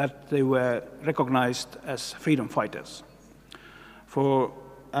that they were recognized as freedom fighters. For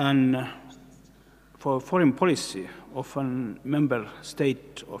foreign policy of a member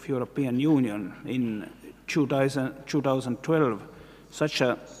state of European Union in 2012, such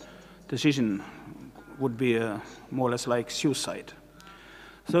a decision would be more or less like suicide.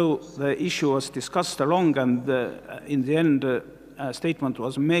 So the issue was discussed along, and in the end, a statement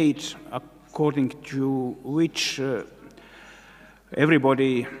was made according to which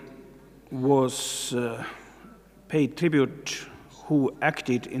everybody was paid tribute who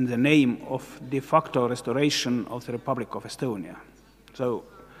acted in the name of de facto restoration of the Republic of Estonia. So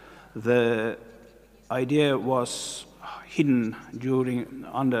the idea was hidden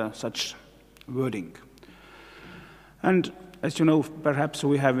under such wording. And as you know, perhaps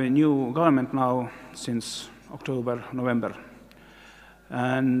we have a new government now since October, November.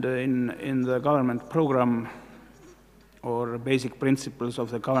 And in the government program or basic principles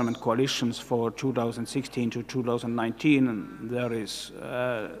of the government coalitions for 2016 to 2019, there is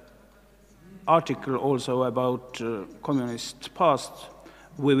an article also about communist past.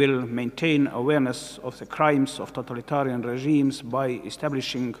 We will maintain awareness of the crimes of totalitarian regimes by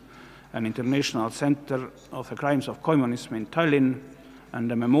establishing an international center of the crimes of communism in Tallinn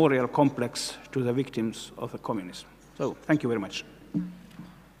and a memorial complex to the victims of the communism. So, thank you very much.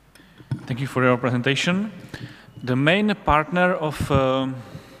 Thank you for your presentation. The main partner of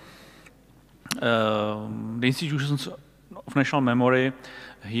the institutions of national memory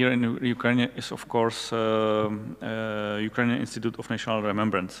here in Ukraine is, of course, Ukrainian Institute of National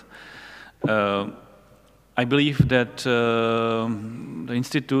Remembrance. I believe that the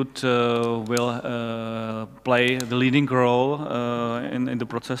Institute will play the leading role in the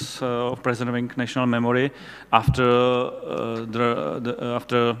process of preserving national memory after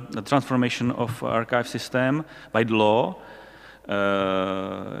the transformation of archive system by the law.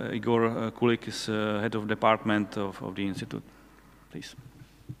 Igor Kulik is head of department of the Institute. Please.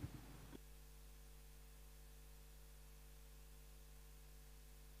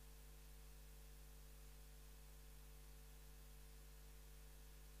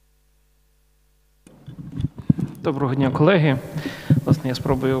 Доброго дня, колеги. Власне, я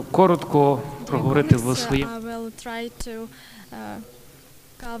спробую коротко проговорити в своєму. I will try to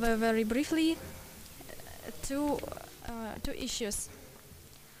cover very briefly two issues.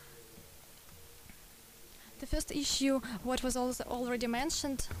 The first issue, what was also already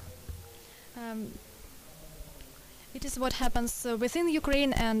mentioned, it is what happens within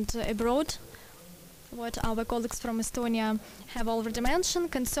Ukraine and abroad. What our colleagues from Estonia have already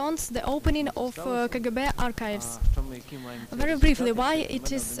mentioned concerns the opening of KGB archives. Very briefly, why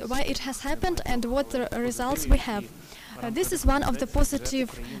it has happened and what the results we have. This is one of the positive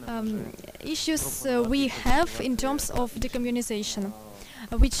issues we have in terms of decommunization,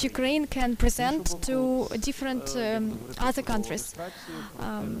 which Ukraine can present to different other countries.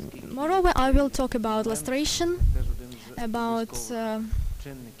 Moreover, I will talk about lustration, about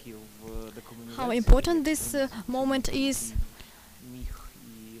how important this moment is.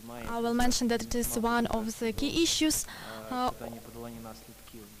 I will mention that it is one of the key issues of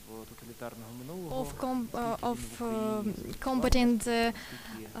combating the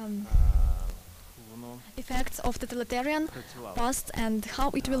effects of totalitarian past and how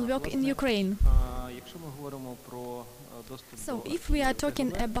it will work in Ukraine. So, if we are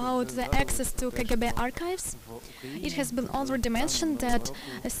talking about the access to KGB archives, it has been already mentioned that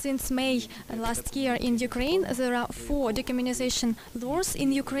since May last year in Ukraine, there are 4 decommunization laws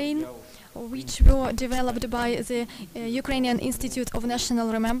in Ukraine, which were developed by the Ukrainian Institute of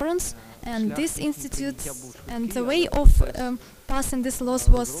National Remembrance. And this institute and the way of passing these laws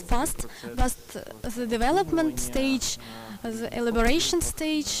was fast, but the development stage, the elaboration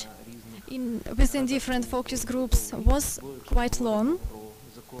stage, within different focus groups was quite long.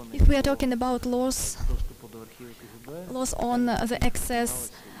 If we are talking about laws on the access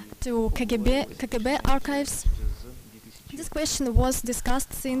to KGB archives, this question was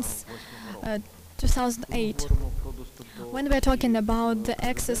discussed since 2008. When we are talking about the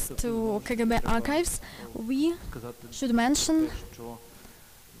access to KGB archives, we should mention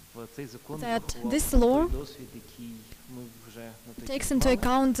that this law takes into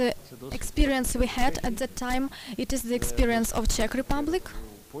account the experience we had at that time. It is the experience of Czech Republic,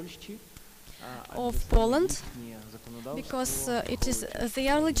 of Poland, because it is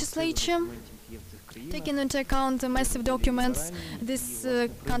their legislature. Taking into account the massive documents these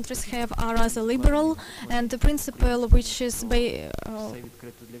countries have are rather liberal, and the principle which is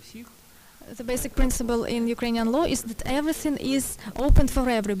the basic principle in Ukrainian law is that everything is open for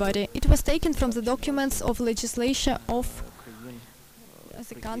everybody. It was taken from the documents of legislation of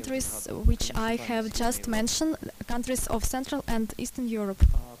the countries which I have just mentioned, countries of Central and Eastern Europe.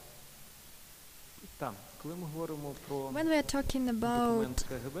 When we are talking about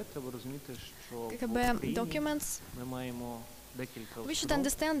KGB documents, we should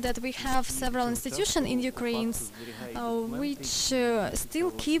understand that we have several institutions in Ukraine which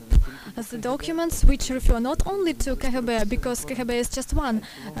still keep the documents which refer not only to KGB, because KGB is just one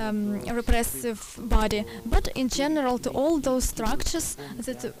repressive body, but in general to all those structures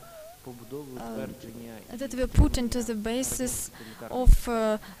that were put into the basis of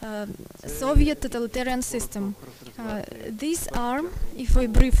Soviet totalitarian system. These are, if we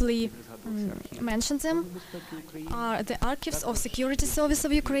briefly mention them, are the archives of Security Service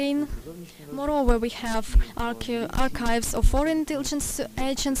of Ukraine. Moreover, we have archives of Foreign Intelligence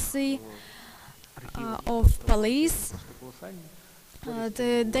Agency, of police.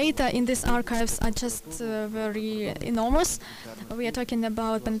 The data in these archives are just very enormous. We are talking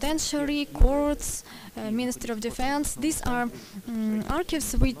about penitentiary, courts, Ministry of Defense. These are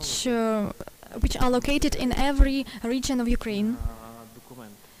archives which are located in every region of Ukraine.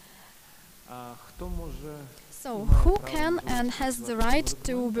 So, who can and has the right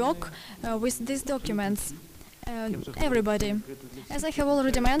to work with these documents? Everybody. As I have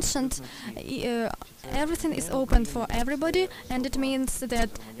already mentioned, everything is open for everybody, and it means that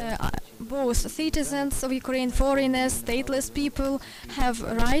both citizens of Ukraine, foreigners, stateless people have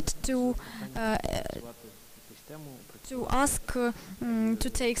right to ask to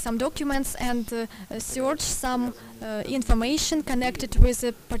take some documents and search some information connected with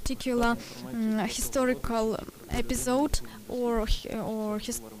a particular historical episode or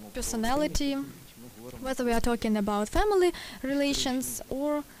his personality, whether we are talking about family relations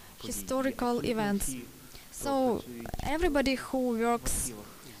or historical events. So everybody who works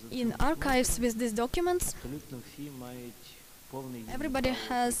in archives with these documents, everybody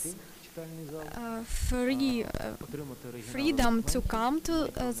has freedom to come to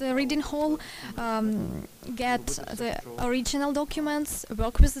the reading hall, get the original documents,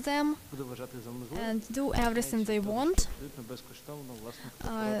 work with them, and do everything they want,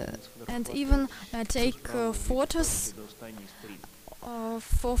 and even take photos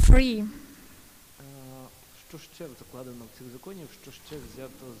for free. Що ще закладено в цих законах, що ще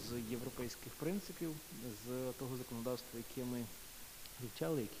взято з європейських принципів, з того законодавства, яке ми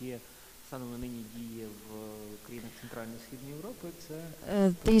вивчали, яке саме нині діє в країнах Центральної і Східної Європи, це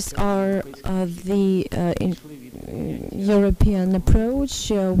these are the European approach.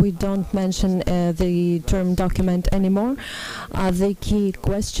 We don't mention the term document anymore. The key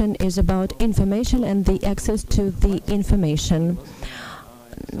question is about information and the access to the information.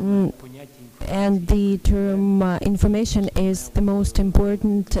 And the term information is the most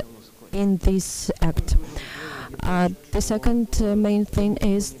important in this act. The second main thing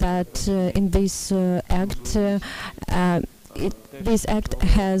is that in this act, this act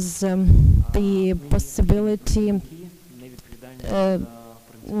has the possibility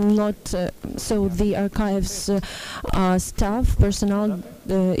so the archives staff, personnel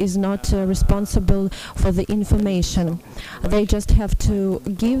is not responsible for the information. They just have to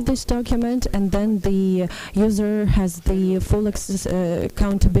give this document, and then the user has the full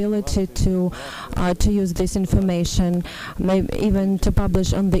accountability to use this information, maybe even to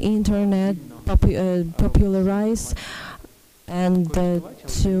publish on the internet, popularize, and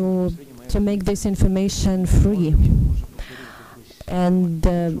to make this information free. And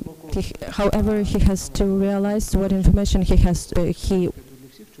however, he has to realize what information he has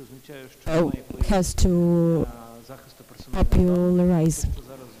to popularize.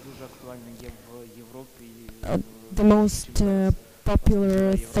 The most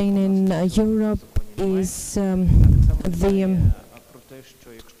popular thing in Europe is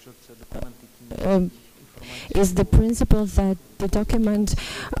the principle that the document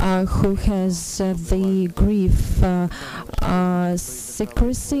who has the grief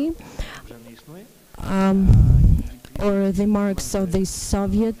secrecy or the marks of the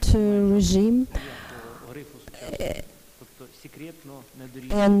Soviet regime,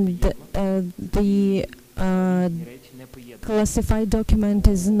 and the classified document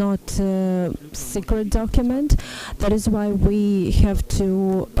is not a secret document. That is why we have to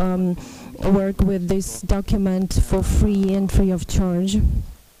work with this document for free and free of charge.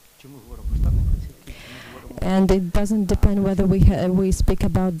 And it doesn't depend whether we speak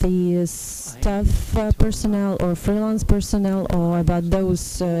about the staff personnel or freelance personnel or about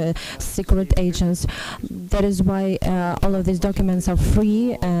those secret agents. That is why all of these documents are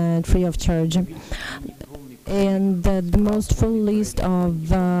free and free of charge. And the most full list of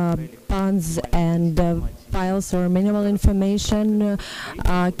funds and files or minimal information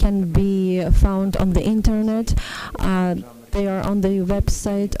can be found on the internet. They are on the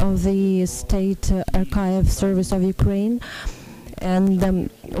website of the State Archive Service of Ukraine, and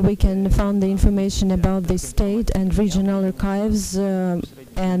we can find the information about the state and regional archives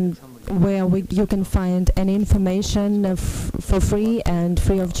and where you can find any information for free and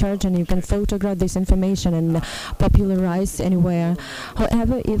free of charge, and you can photograph this information and popularize anywhere.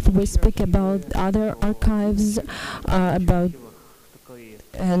 However, if we speak about other archives, other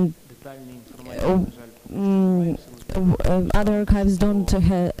archives don't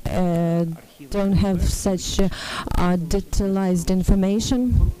have such detailed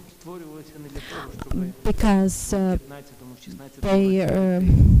information because they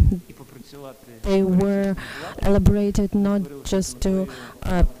were elaborated not just to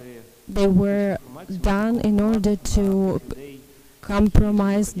they were done in order to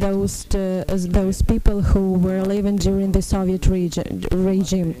compromise those people who were living during the Soviet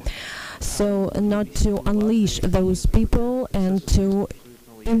regime. So not to unleash those people and to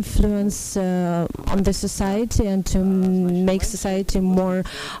influence on the society and to make society more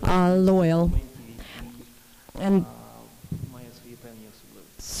loyal. And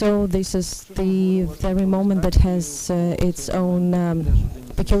so this is the very moment that has its own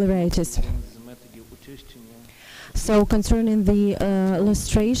peculiarities. So concerning the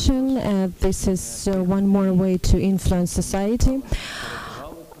illustration, this is one more way to influence society.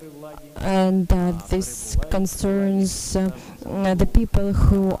 And this concerns the people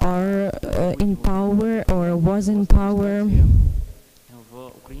who are in power or was in power.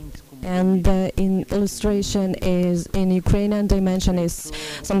 And in illustration is in Ukrainian dimension is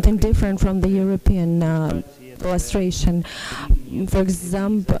something different from the European illustration. For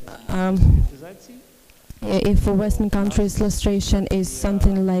example, if a Western country's illustration is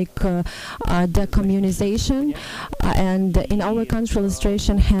something like decommunization, and in our country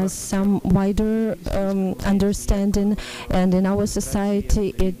illustration has some wider understanding, and in our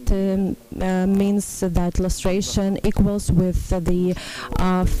society it means that illustration equals with the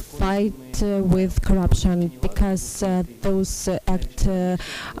fight with corruption, because those act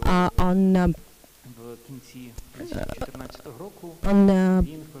on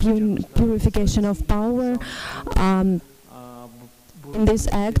purification of power. In this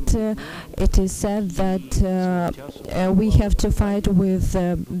act, it is said that we have to fight with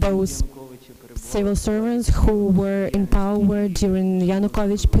those civil servants who were in power during the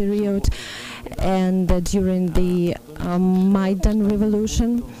Yanukovych period and during the Maidan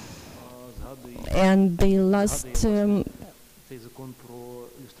revolution. And the last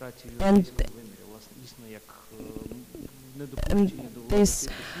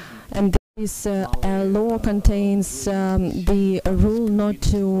this law contains the rule not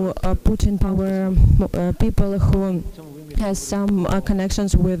to put in power people who has some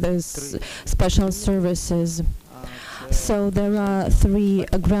connections with special services. So there are three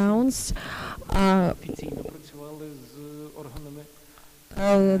grounds.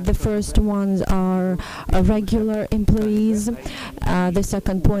 The first ones are regular employees. The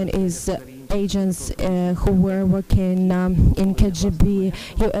second point is agents who were working in KGB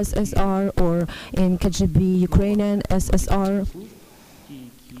USSR or in KGB Ukrainian SSR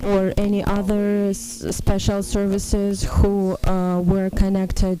or any other special services who were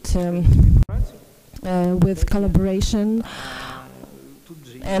connected with collaboration.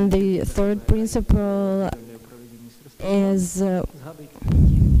 And the third principle is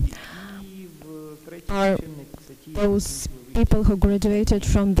are those people who graduated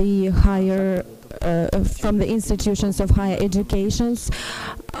from the higher, from the institutions of higher educations,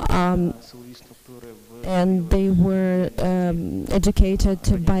 and they were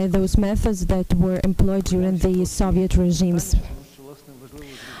educated by those methods that were employed during the Soviet regimes.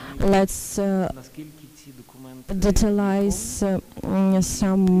 Let's detailize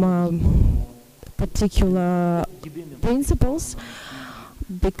some particular principles,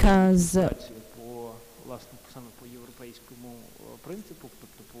 because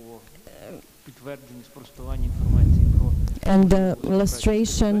and the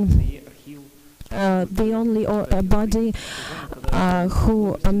illustration, the only body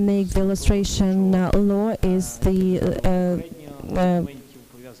who make the illustration law is the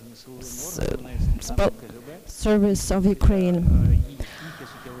service of Ukraine.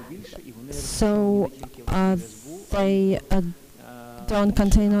 So they don't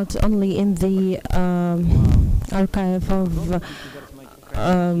contain not only in the archive of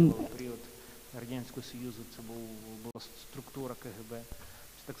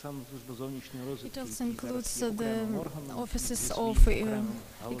it also includes the offices of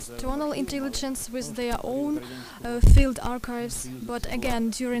external intelligence with their own field archives, but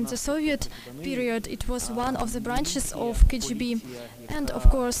again, during the Soviet period, it was one of the branches of KGB, and of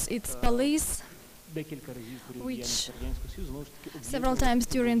course, its police, which several times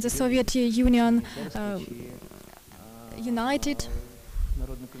during the Soviet Union united.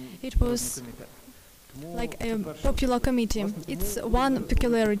 It was like a popular committee. It's one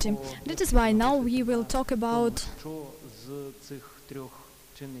peculiarity. That is why now we will talk about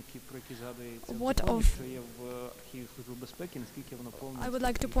what of... I would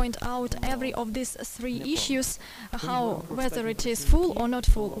like to point out every of these three issues, whether it is full or not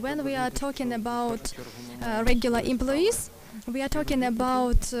full. When we are talking about regular employees, we are talking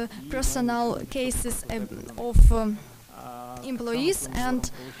about personal cases of employees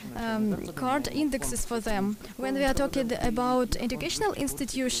and card indexes for them. When we are talking about educational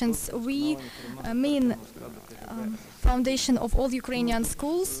institutions, we mean foundation of all Ukrainian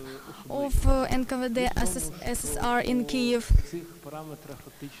schools of NKVD SSR in Kyiv.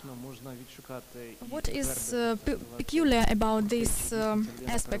 What is peculiar about these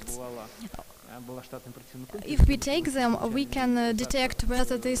aspects? If we take them, we can detect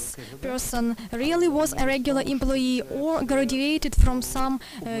whether this person really was a regular employee or graduated from some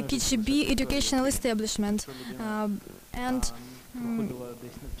KGB educational establishment. And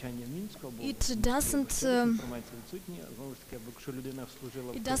it doesn't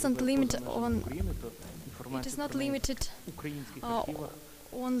limit on. It is not limited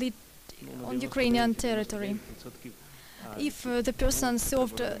only on Ukrainian territory. If the person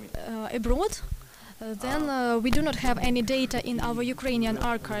served abroad, then we do not have any data in our Ukrainian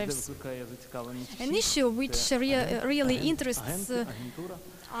archives. An issue which really interests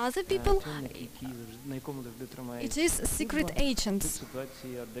other people, it is secret agents.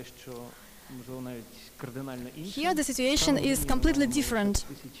 Here the situation is completely different.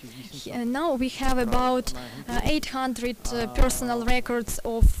 Now we have about 800 personal records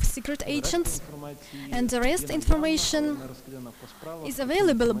of secret agents, and the rest information is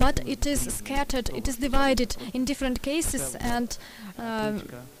available, but it is scattered, it is divided in different cases, and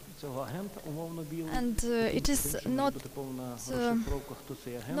it is not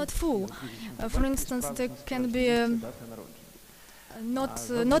full. For instance, there can be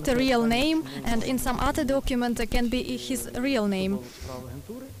not a real name, and in some other document there can be his real name.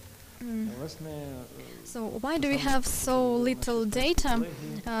 So why do we have so little data?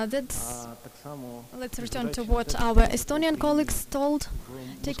 Let's return to what our Estonian colleagues told,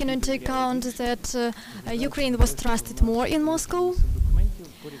 taking into account that Ukraine was trusted more in Moscow.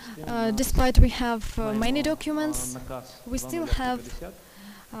 Despite we have many documents, we still have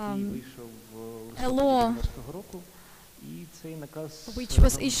a law which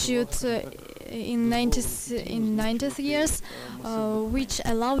was issued in 90th years, which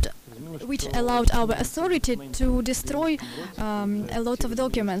allowed our authority to destroy a lot of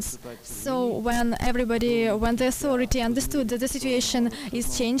documents. So when the authority understood that the situation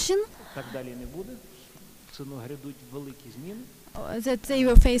is changing, that they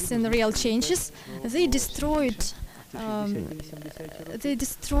were facing real changes, they destroyed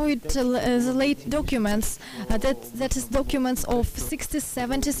the late documents, that is documents of 60s,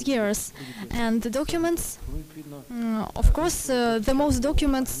 70s years. And the documents, of course, the most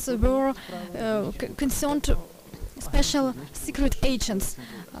documents were concerned special secret agents.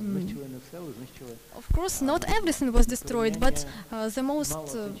 Of course, not everything was destroyed, but a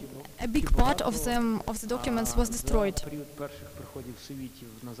big part of them, of the documents, was destroyed.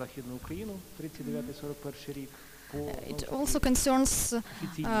 It also concerns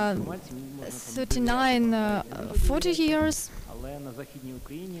 39, 40 years.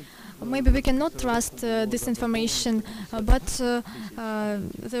 Maybe we cannot trust this information, but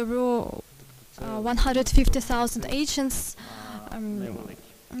there were 150,000 agents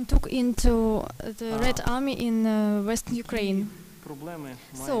took into the Red Army in Western Ukraine.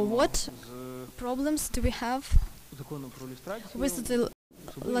 So what problems do we have with the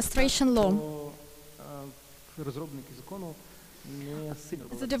lustration law?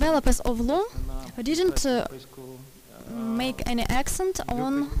 The developers of law didn't make any accent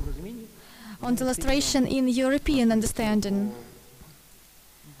on the lustration in European understanding.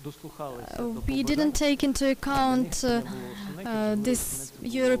 We didn't take into account this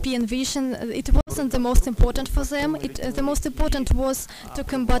European vision, it wasn't the most important for them. The most important was to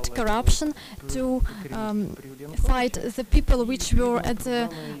combat corruption, to fight the people which were at the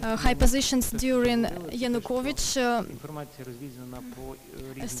high positions during Yanukovych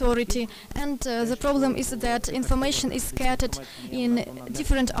authority. And the problem is that information is scattered in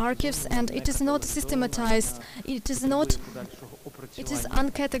different archives and it is not systematized. It is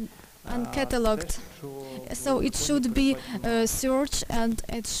uncatalogued. So it should be searched and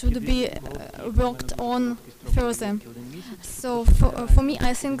it should be worked on further. So for me,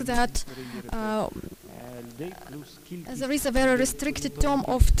 I think that there is a very restricted term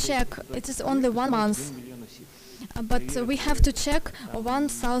of check. It is only 1 month. But we have to check 1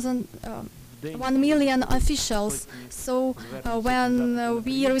 million officials. So when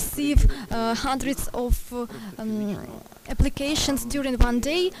we receive hundreds of applications during one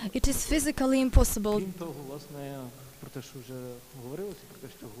day, it is physically impossible.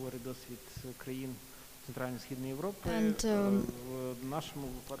 And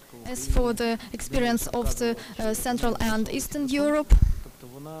as for the experience of the Central and Eastern Europe,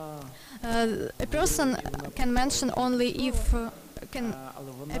 a person can mention only if a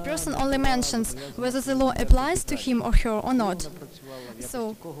person only mentions whether the law applies to him or her or not.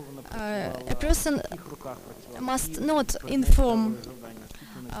 So a person must not inform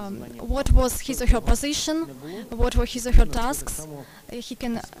what was his or her position, what were his or her tasks.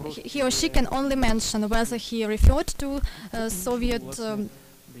 He or she can only mention whether he referred to Soviet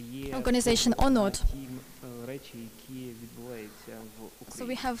organization or not. So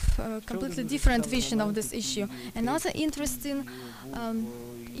we have a completely different vision of this issue. Another interesting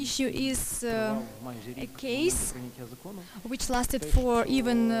issue is a case which lasted for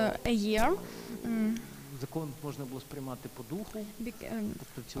even a year. The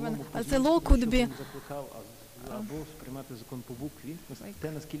law could be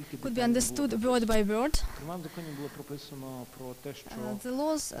understood word by word. The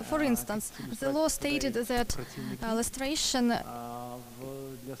laws, for instance, the law stated that lustration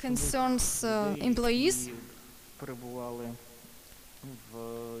concerns employees,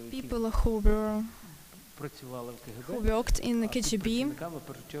 people who worked in KGB,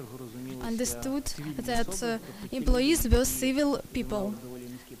 understood that employees were civil people,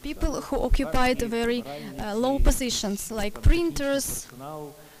 people who occupied very low positions, like printers,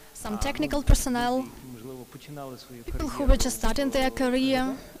 some technical personnel, people who were just starting their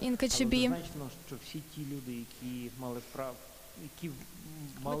career in KGB.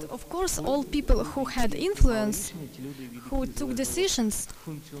 But of course, all people who had influence, who took decisions,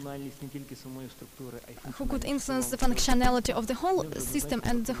 who could influence the functionality of the whole system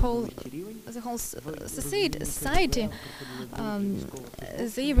and the whole society,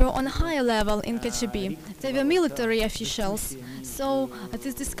 they were on a higher level in KGB. They were military officials. So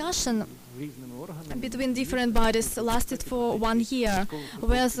this discussion between different bodies lasted for 1 year,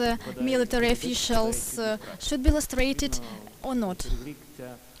 whether military officials should be lustrated or not.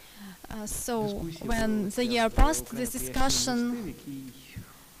 So when the year passed, this discussion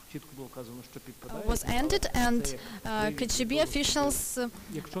was ended and KGB officials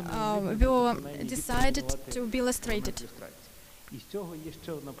were decided to be lustrated.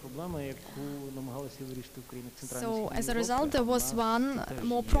 So as a result, there was one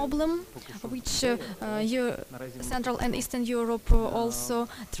more problem which Central and Eastern Europe also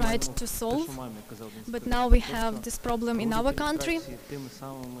tried to solve. But now we have this problem in our country.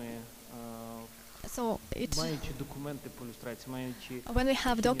 So when we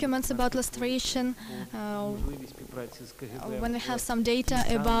have documents about lustration, when we have some data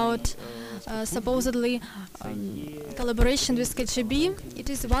about supposedly collaboration with KGB, it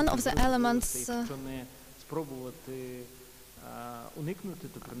is one of the elements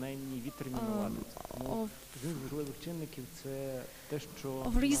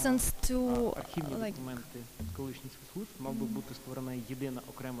of reasons to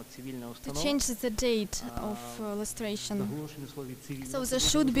change the date of lustration. So there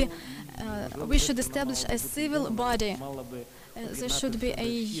should be, we should establish a civil body. There should be a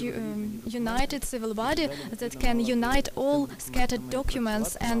united civil body that can unite all scattered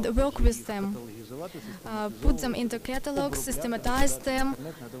documents and work with them, put them into catalogs, systematize them,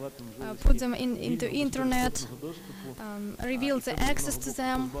 put them into internet, reveal the access to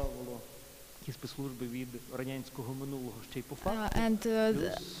them, and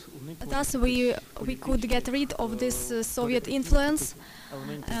thus we could get rid of this Soviet influence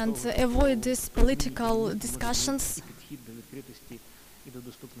and avoid these political discussions.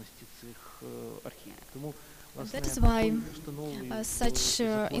 That is why such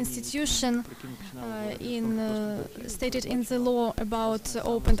institution stated in the law about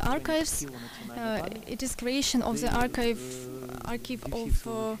open archives, it is creation of the archive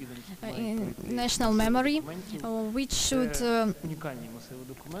of national memory, which should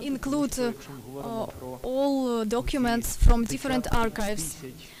include all documents from different archives.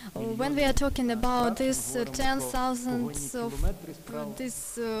 When we are talking about this 10,000 of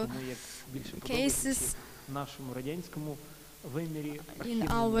these cases in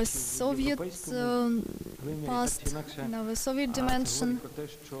our Soviet past, in our Soviet dimension,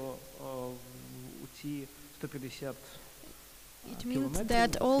 it means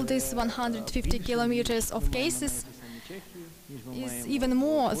that all these 150 kilometers of cases is even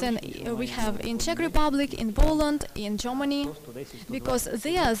more than we have in Czech Republic, in Poland, in Germany, because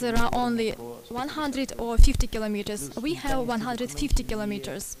there are only 100 or 50 kilometers. We have 150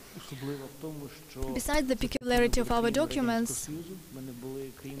 kilometers. Besides, the peculiarity of our documents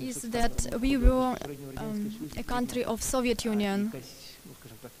is that we were a country of Soviet Union.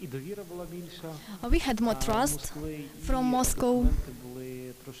 We had more trust from Moscow.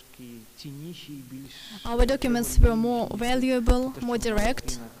 Our documents were more valuable, more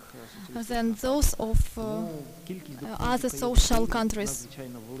direct than those of other social countries.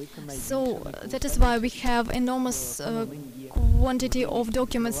 So that is why we have enormous quantity of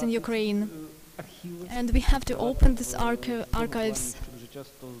documents in Ukraine. And we have to open these archives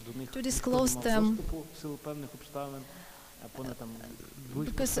to disclose them.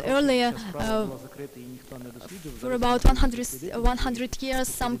 Because earlier, for about 100 years,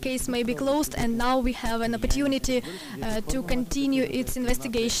 some case may be closed, and now we have an opportunity to continue its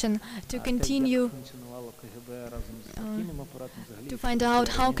investigation, to continue to find out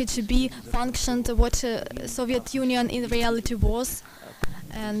how KGB functioned, what Soviet Union in reality was,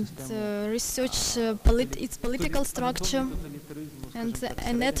 and research its political structure and the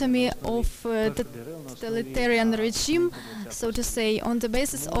anatomy of the totalitarian regime, so to say, on the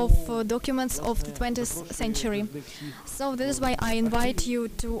basis of documents of the 20th century. So this is why I invite you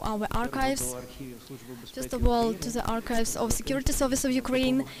to our archives, first of all to the archives of Security Service of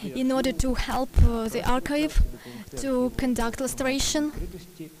Ukraine, in order to help the archive to conduct illustration,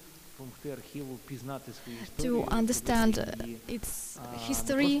 to understand its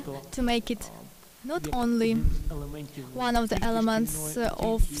history, to make it not only one of the elements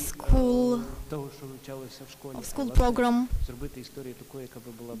of school program,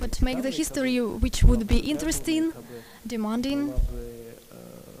 but make the history which would be interesting, demanding,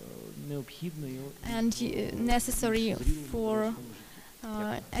 and necessary for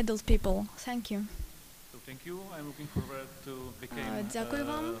adult people. Thank you. So thank you. I'm looking forward to become Дякую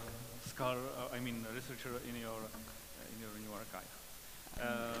вам. Researcher in your new archive.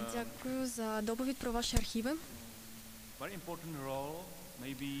 Дякую за доповідь про ваші архіви. Very important role,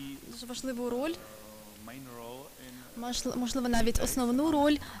 maybe Дуже важливу роль, main role in можливо, навіть основну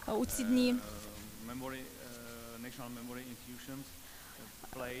роль у ці дні national memory institutions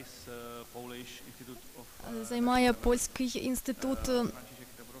plays Polish Institute of займає Польський інститут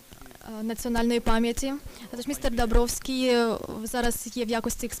національної пам'яті. Тож містер Дабровський зараз є в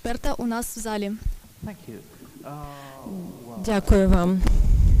якості експерта у нас в залі. Дякую вам.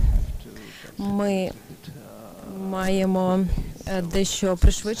 Ми маємо дещо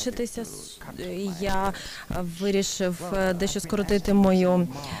пришвидшитися. Я вирішив дещо скоротити мою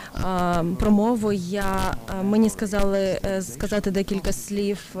промову. Мені сказали сказати декілька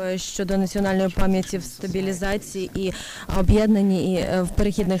слів щодо національної пам'яті в стабілізації і об'єднанні і в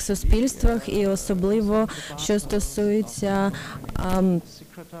перехідних суспільствах, і особливо, що стосується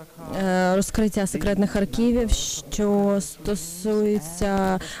розкриття секретних архівів, що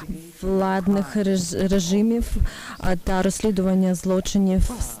стосується владних режимів та розслідування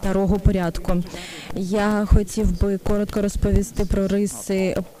злочинів старого порядку. Я хотів би коротко розповісти про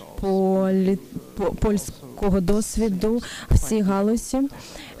риси польського досвіду в цій галузі,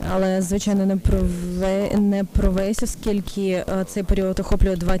 але, звичайно, не про весь, оскільки цей період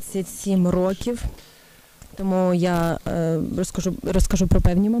охоплює 27 років. Тому я розкажу про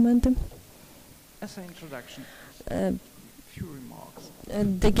певні моменти.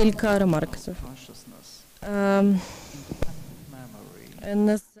 Декілька ремарок.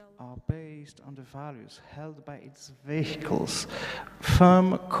 Are based on the values held by its vehicles, firm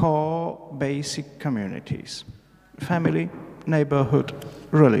core basic communities, family, neighborhood,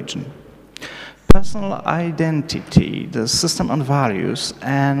 religion. Personal identity, the system on values,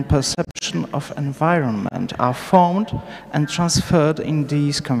 and perception of environment are formed and transferred in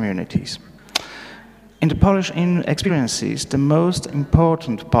these communities. In the Polish experiences, the most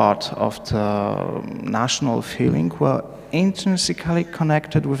important part of the national feeling were intrinsically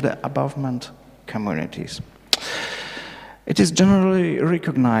connected with the above-mentioned communities. It is generally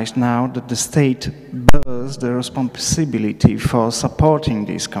recognized now that the state bears the responsibility for supporting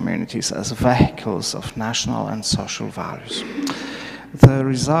these communities as vehicles of national and social values. The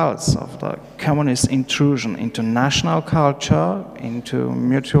results of the communist intrusion into national culture, into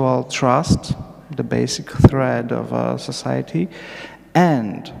mutual trust, the basic thread of our society,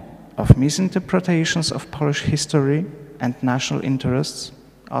 and of misinterpretations of Polish history and national interests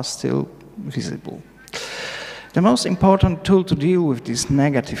are still visible. The most important tool to deal with these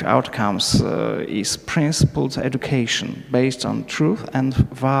negative outcomes is principled education based on truth and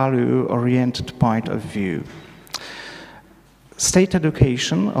value-oriented point of view. State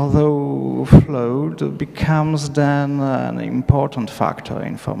education, although flawed, becomes then an important factor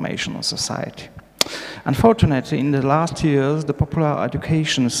in formation of society. Unfortunately, in the last years, the popular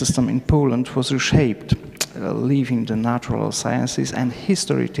education system in Poland was reshaped, leaving the natural sciences and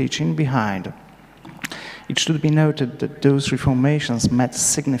history teaching behind. It should be noted that those reformations met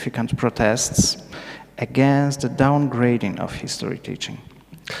significant protests against the downgrading of history teaching.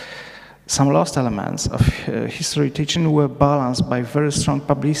 Some lost elements of history teaching were balanced by very strong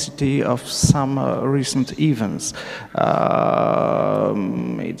publicity of some recent events.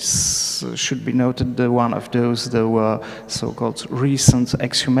 It should be noted that one of those there were so-called recent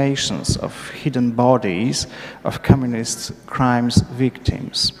exhumations of hidden bodies of communist crimes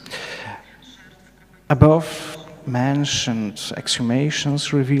victims. Above-mentioned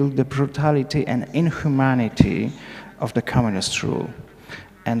exhumations revealed the brutality and inhumanity of the communist rule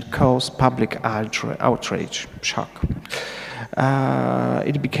and caused public outrage, shock.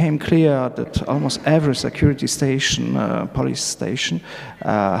 It became clear that almost every security station, police station,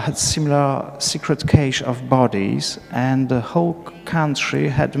 had similar secret cache of bodies, and the whole country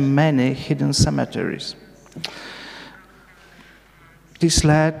had many hidden cemeteries. This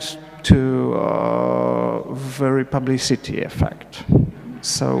led to a very publicity effect.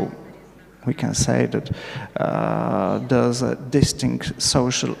 So we can say that there's a distinct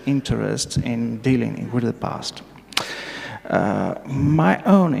social interest in dealing with the past. My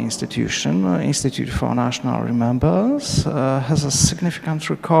own institution, Institute for National Remembrance, has a significant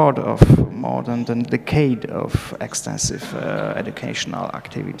record of more than a decade of extensive educational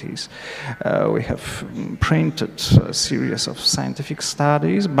activities. We have printed a series of scientific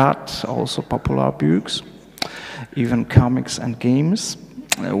studies, but also popular books, even comics and games.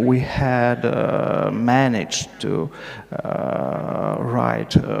 We had managed to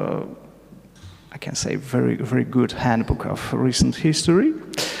write I can say very good handbook of recent history.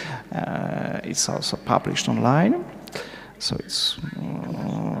 It's also published online, so it's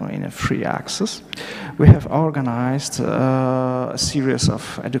in a free access. We have organized a series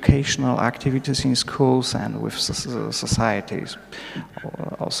of educational activities in schools and with societies,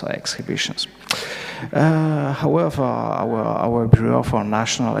 also exhibitions. However, our Bureau for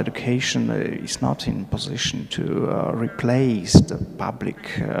National Education is not in position to replace the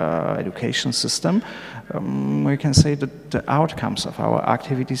public education system. We can say that the outcomes of our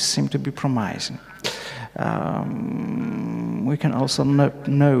activities seem to be promising. We can also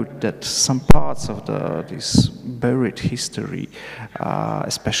note that some parts of this buried history,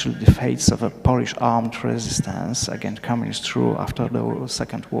 especially the fates of a Polish armed resistance against communist rule after the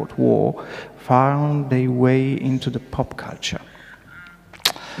Second World War, found their way into the pop culture.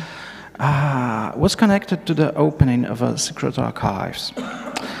 What's connected to the opening of a secret archives?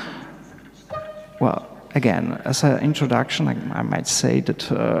 Well, again, as an introduction, I might say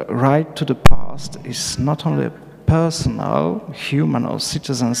that right to the past is not only a personal, human or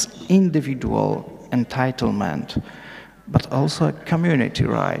citizen's individual entitlement, but also a community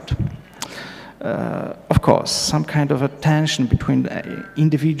right. Of course, some kind of a tension between the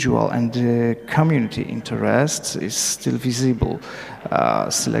individual and the community interests is still visible,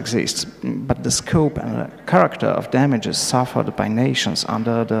 still exists, but the scope and the character of damages suffered by nations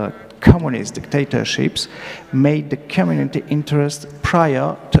under the communist dictatorships made the community interest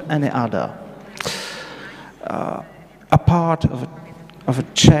prior to any other. A part of a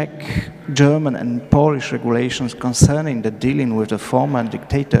Czech, German and Polish regulations concerning the dealing with the former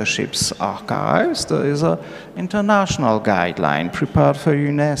dictatorships' archives, there is an international guideline prepared for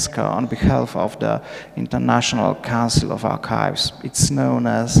UNESCO on behalf of the International Council of Archives. It's known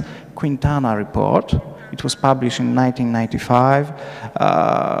as Quintana Report. It was published in 1995.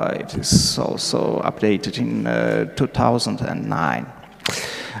 It is also updated in 2009.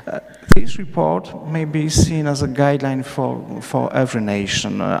 This report may be seen as a guideline for every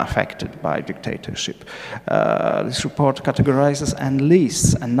nation affected by dictatorship. This report categorizes and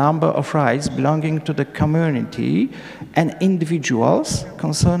lists a number of rights belonging to the community and individuals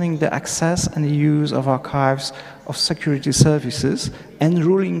concerning the access and use of archives of security services and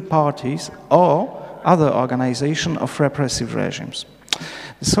ruling parties or other organization of repressive regimes.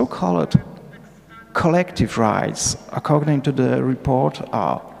 The so-called collective rights, according to the report,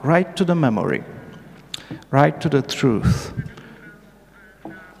 are right to the memory, right to the truth,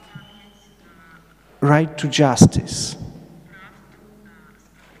 right to justice,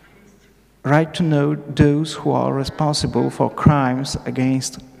 right to know those who are responsible for crimes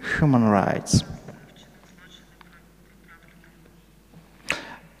against human rights.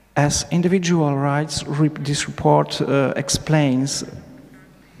 As individual rights, this report explains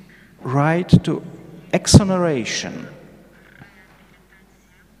right to exoneration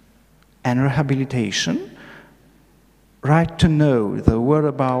and rehabilitation, right to know the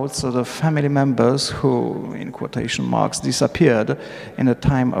whereabouts of the family members who, in quotation marks, disappeared in a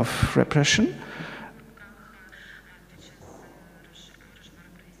time of repression,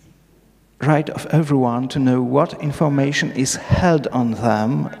 right of everyone to know what information is held on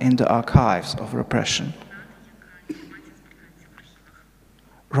them in the archives of repression,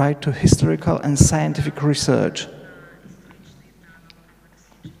 right to historical and scientific research,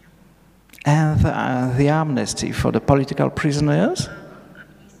 and the amnesty for the political prisoners,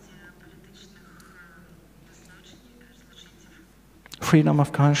 freedom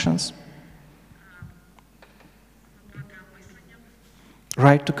of conscience,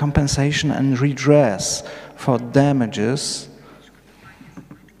 right to compensation and redress for damages,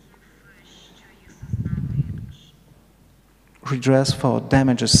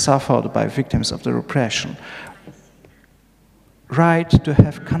 suffered by victims of the repression, right to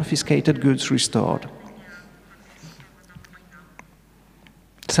have confiscated goods restored.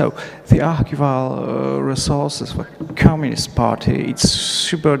 So the archival resources for Communist Party, its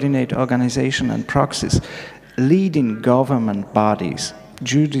subordinate organization and proxies, leading government bodies,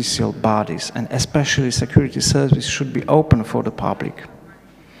 judicial bodies, and especially security service should be open for the public.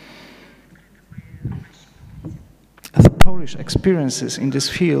 The Polish experiences in this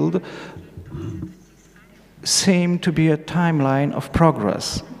field seem to be a timeline of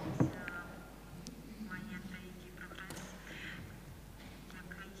progress.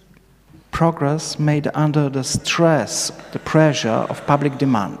 Progress made under the stress, the pressure of public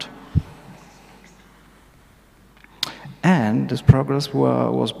demand. And this progress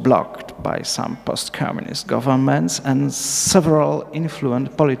was blocked by some post-communist governments and several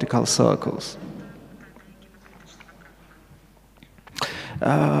influent political circles.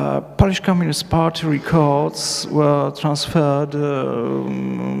 Polish Communist Party records were transferred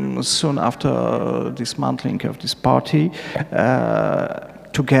soon after dismantling of this party,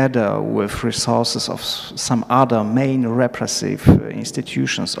 together with resources of some other main repressive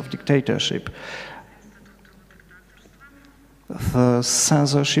institutions of dictatorship. The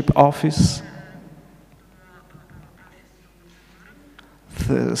censorship office,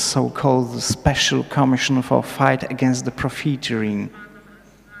 the so-called Special Commission for Fight Against the Profiteering,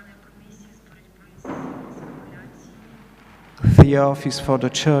 the Office for the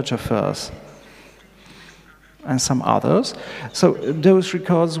Church Affairs, and some others. So those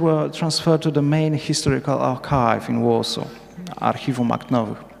records were transferred to the main historical archive in Warsaw, Archiwum Akt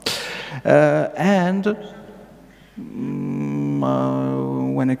Nowych.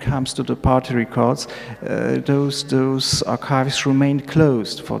 When it comes to the party records, those archives remained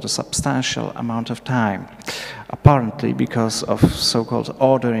closed for the substantial amount of time, apparently because of so-called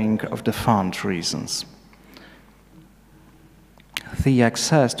ordering of the fund reasons. The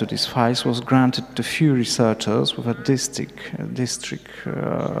access to these files was granted to few researchers with a district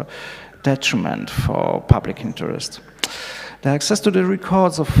detriment for public interest. The access to the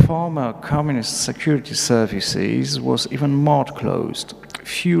records of former communist security services was even more closed.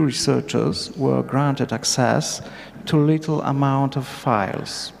 Few researchers were granted access to little amount of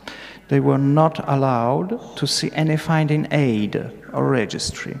files. They were not allowed to see any finding aid or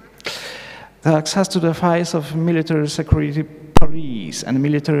registry. The access to the files of military security police and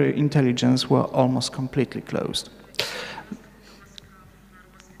military intelligence were almost completely closed.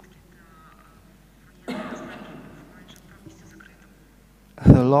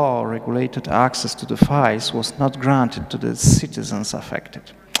 The law regulated access to the files was not granted to the citizens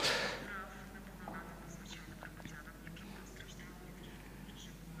affected.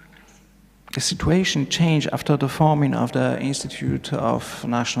 The situation changed after the forming of the Institute of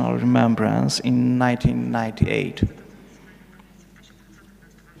National Remembrance in 1998.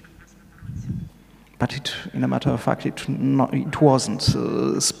 In a matter of fact, it wasn't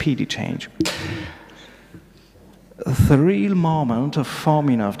a speedy change. The real moment of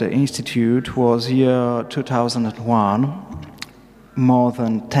forming of the Institute was year 2001, more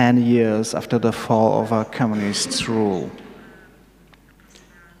than 10 years after the fall of our communist rule.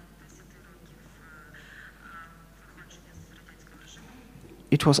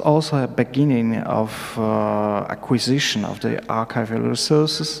 It was also a beginning of acquisition of the archival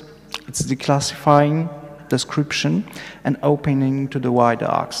resources, its declassifying, description, and opening to the wider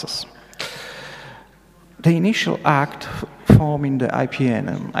access. The initial act forming the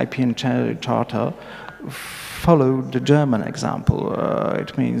IPN Charter followed the German example.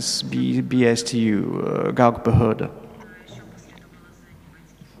 It means BSTU, Gaukbehörde.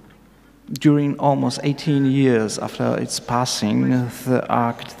 During almost 18 years after its passing,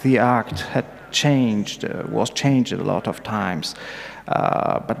 the act had changed, was changed a lot of times,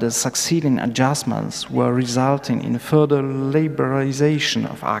 but the succeeding adjustments were resulting in further liberalization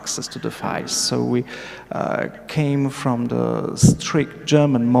of access to the files. So we came from the strict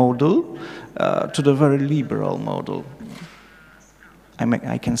German model to the very liberal model.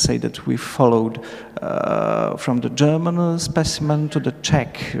 I can say that we followed from the German specimen to the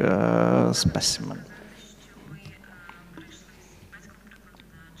Czech specimen.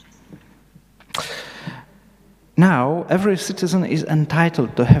 Now, every citizen is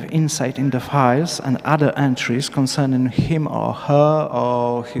entitled to have insight in the files and other entries concerning him or her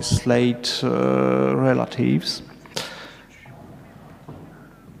or his late relatives.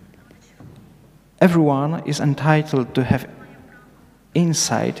 Everyone is entitled to have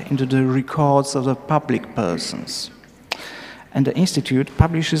insight into the records of the public persons. And the Institute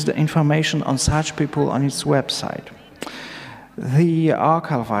publishes the information on such people on its website. The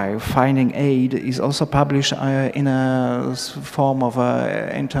archive finding aid is also published in a form of an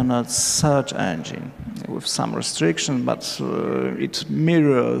internet search engine with some restrictions, but it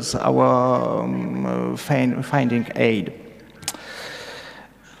mirrors our finding aid.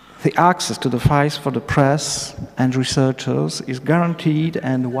 The access to the files for the press and researchers is guaranteed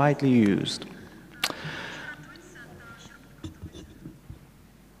and widely used.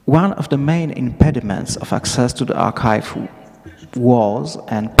 One of the main impediments of access to the archive was,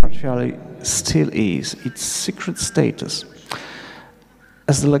 and partially still is, its secret status.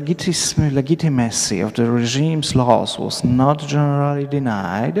 As the legitimacy of the regime's laws was not generally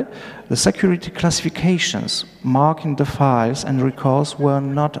denied, the security classifications marking the files and records were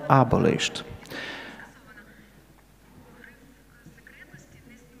not abolished.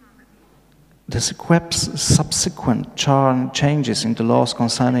 The subsequent changes in the laws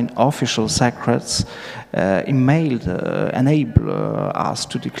concerning official secrets enable us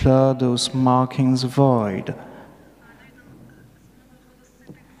to declare those markings void.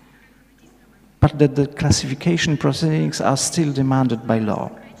 But that the classification proceedings are still demanded by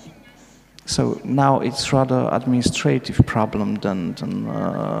law. So now it's rather administrative problem than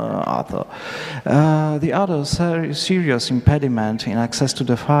other. The other serious impediment in access to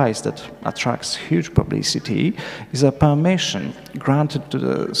the files that attracts huge publicity is a permission granted to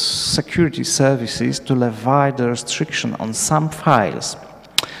the security services to levy the restriction on some files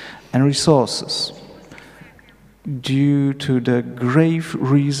and resources due to the grave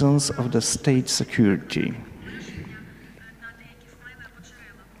reasons of the state security.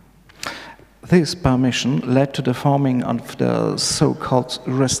 This permission led to the forming of the so-called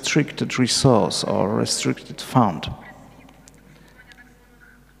restricted resource or restricted fund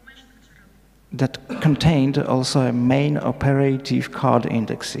that contained also a main operative card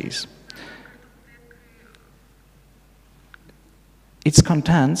indexes. Its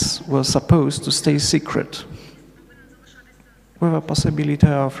contents were supposed to stay secret with a possibility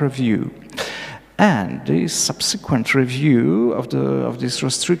of review. And the subsequent review of this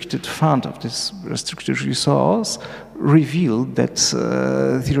restricted fund, of this restricted resource, revealed that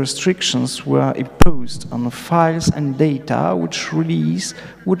the restrictions were imposed on files and data which release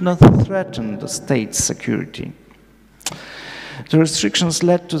would not threaten the state's security. The restrictions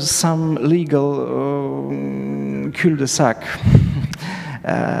led to some legal cul-de-sac.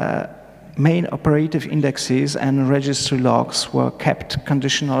 Main operative indexes and registry logs were kept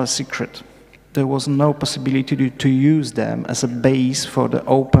conditionally secret. There was no possibility to use them as a base for the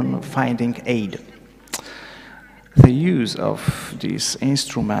open finding aid. The use of these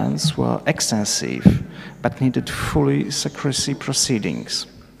instruments were extensive, but needed fully secrecy proceedings,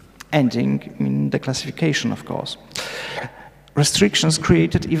 ending in the classification, of course. Restrictions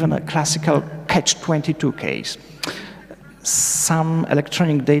created even a classical catch-22 case. Some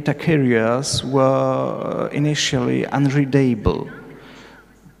electronic data carriers were initially unreadable.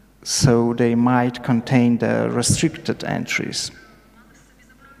 so they might contain the restricted entries.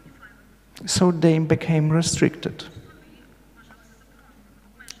 So they became restricted.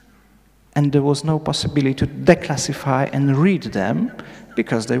 And there was no possibility to declassify and read them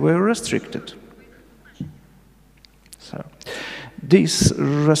because they were restricted. So this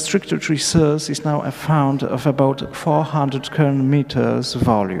restricted resource is now a fund of about 400 kern meters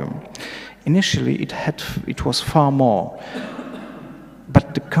volume. Initially, it was far more,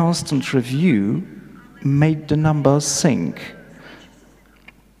 but the constant review made the numbers sink.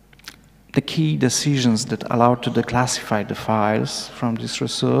 The key decisions that allowed to declassify the files from this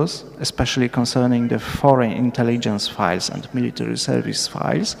resource, especially concerning the foreign intelligence files and military service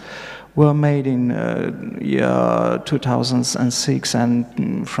files, were made in year 2006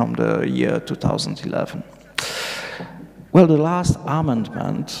 and from the year 2011. Well, the last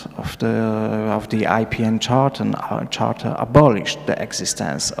amendment of the IPN Charter abolished the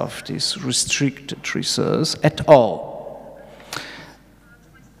existence of this restricted resource at all,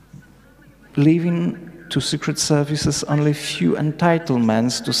 leaving to secret services only few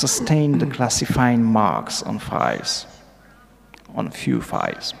entitlements to sustain the classifying marks on files, on few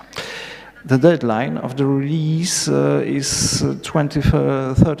files. The deadline of the release is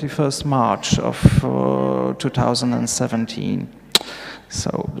 31st March of 2017,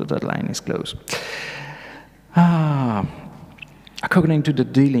 so the deadline is close. According to the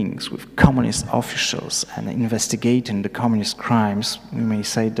dealings with communist officials and investigating the communist crimes, we may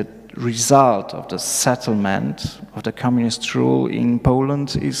say that the result of the settlement of the communist rule in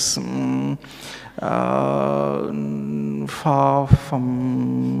Poland is far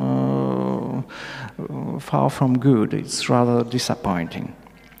from good. It's rather disappointing.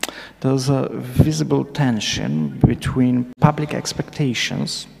 There's a visible tension between public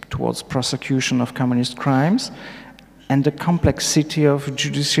expectations towards prosecution of communist crimes and the complexity of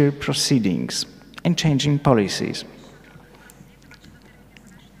judicial proceedings and changing policies.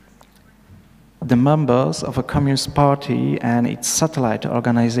 The members of a communist party and its satellite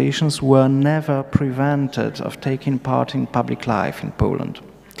organizations were never prevented of taking part in public life in Poland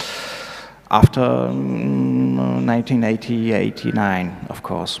after 1980-89, of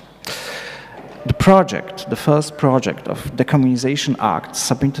course. The first project of Decommunization Act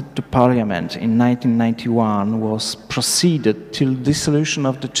submitted to Parliament in 1991 was proceeded till dissolution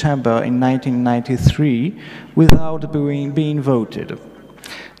of the chamber in 1993 without being voted.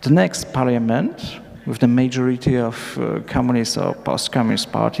 The next parliament, with the majority of communist or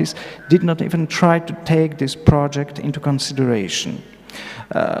post-communist parties, did not even try to take this project into consideration.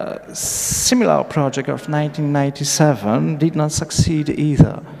 Similar project of 1997 did not succeed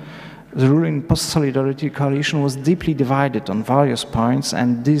either. The ruling post-solidarity coalition was deeply divided on various points,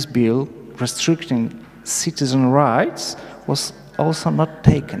 and this bill, restricting citizen rights, was also not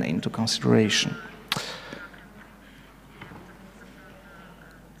taken into consideration.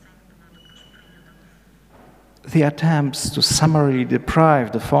 The attempts to summarily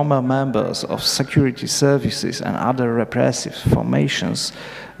deprive the former members of security services and other repressive formations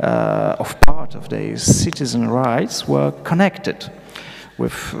of part of their citizen rights were connected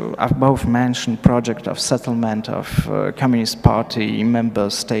with above-mentioned project of settlement of Communist Party member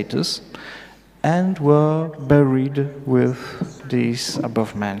status and were buried with these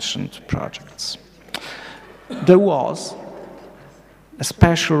above-mentioned projects. There was a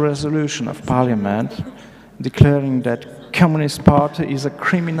special resolution of Parliament declaring that Communist Party is a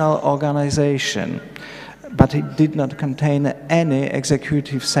criminal organization, but it did not contain any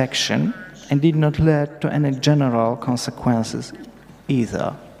executive section and did not lead to any general consequences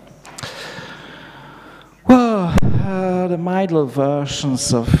either. Well, the middle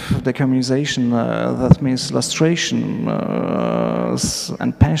versions of decommunization, that means lustration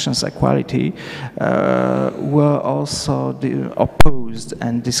and pensions equality, were also opposed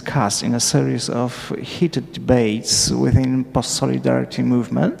and discussed in a series of heated debates within post-solidarity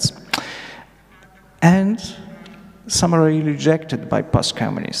movements and summarily rejected by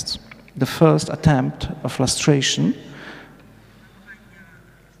post-communists. The first attempt of lustration,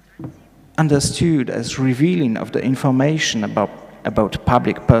 understood as revealing of the information about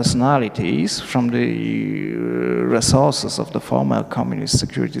public personalities from the resources of the former Communist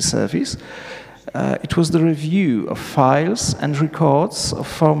Security Service. It was the review of files and records of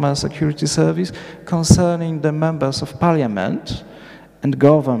former Security Service concerning the members of Parliament and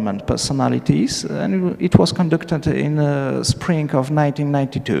government personalities, and it was conducted in spring of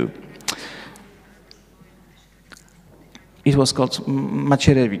 1992. It was called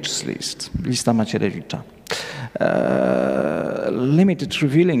Macierewicz's list, Lista Macierewicza. Limited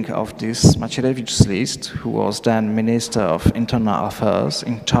revealing of this Macierewicz's list, who was then Minister of Internal Affairs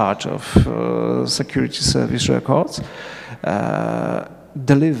in charge of security service records,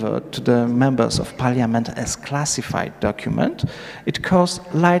 delivered to the members of parliament as classified document, it caused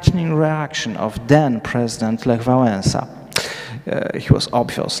lightning reaction of then President Lech Wałęsa. He was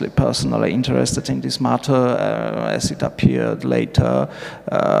obviously personally interested in this matter, as it appeared later.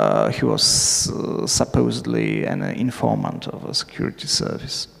 He was supposedly an informant of a security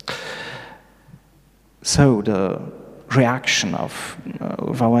service. So the reaction of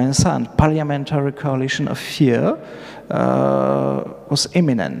Wałęsa and parliamentary coalition of fear was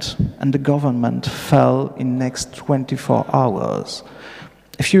imminent, and the government fell in next 24 hours.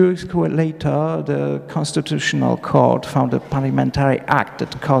 A few weeks later, the Constitutional Court found a parliamentary act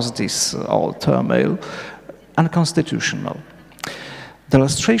that caused this all turmoil unconstitutional. The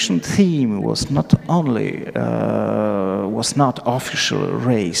lustration theme was not officially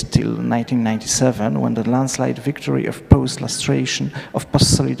raised till 1997, when the landslide victory of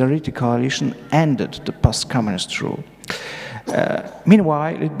post-Solidarity coalition ended the post-communist rule.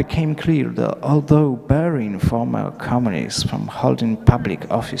 Meanwhile, it became clear that although barring former communists from holding public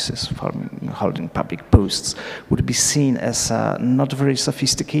offices, from holding public posts, would be seen as a not very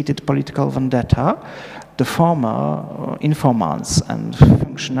sophisticated political vendetta, the former informants and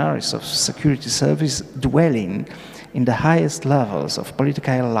functionaries of security service dwelling in the highest levels of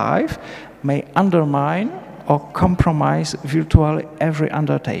political life may undermine or compromise virtually every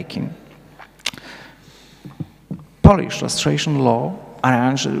undertaking. Polish lustration law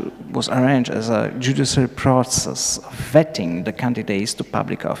was arranged as a judicial process of vetting the candidates to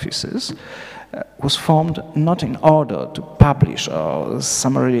public offices, was formed not in order to publish or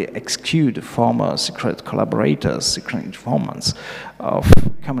summarily execute former secret collaborators, secret informants of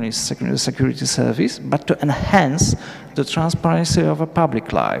communist security service, but to enhance the transparency of a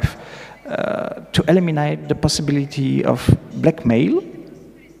public life, to eliminate the possibility of blackmail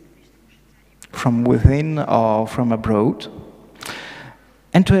from within or from abroad,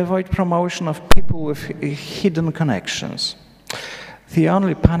 and to avoid promotion of people with hidden connections. The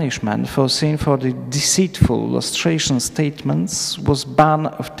only punishment foreseen for the deceitful lustration statements was ban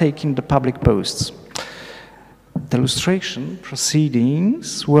of taking the public posts. The lustration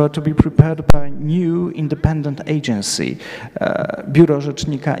proceedings were to be prepared by a new independent agency, Biuro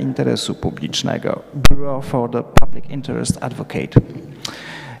Rzecznika Interesu Publicznego, Bureau for the Public Interest Advocate.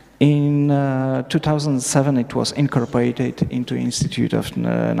 In 2007, it was incorporated into Institute of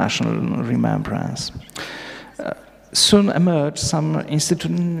National Remembrance. Soon emerged some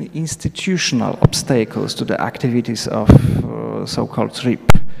institutional obstacles to the activities of so-called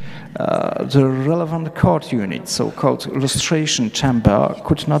RIP. The relevant court unit, so-called lustration chamber,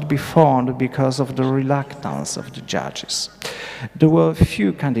 could not be formed because of the reluctance of the judges. There were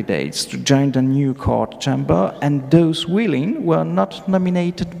few candidates to join the new court chamber, and those willing were not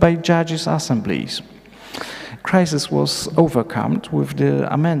nominated by judges' assemblies. Crisis was overcome with the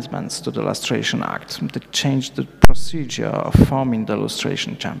amendments to the Lustration Act that changed the procedure of forming the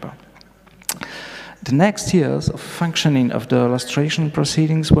lustration chamber. The next years of functioning of the lustration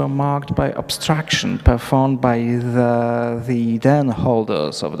proceedings were marked by obstruction performed by the then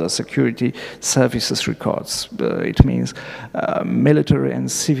holders of the security services records. It means military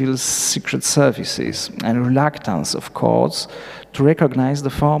and civil secret services, and reluctance of courts to recognize the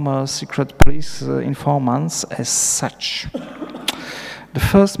former secret police informants as such. The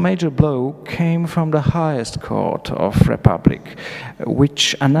first major blow came from the highest court of Republic,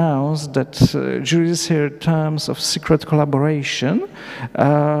 which announced that judicial terms of secret collaboration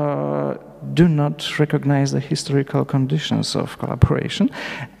do not recognize the historical conditions of collaboration,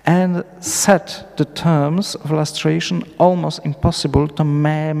 and set the terms of lustration almost impossible to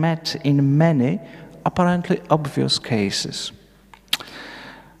meet in many apparently obvious cases.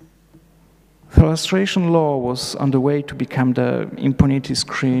 The lustration law was on the way to become the impunity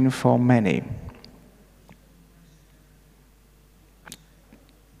screen for many.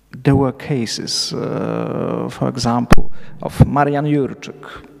 There were cases, for example, of Marian Jurczyk,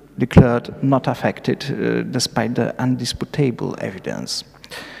 declared not affected despite the undisputable evidence,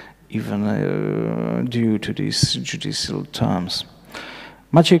 even due to these judicial terms.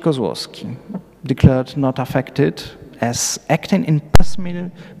 Maciej Kozłowski, declared not affected as acting in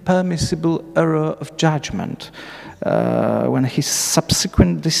permissible error of judgment when his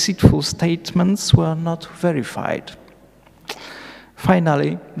subsequent deceitful statements were not verified.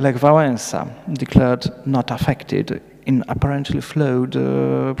 Finally, Lech Wałęsa declared not affected in apparently flawed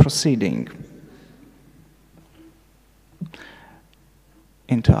proceeding.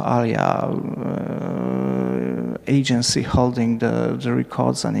 Inter alia, agency holding the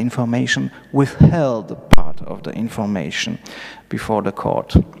records and information withheld part of the information before the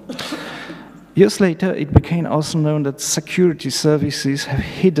court. Years later, it became also known that security services have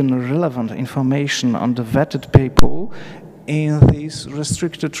hidden relevant information on the vetted people in this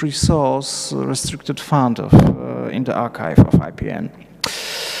restricted resource, restricted fund in the archive of IPN.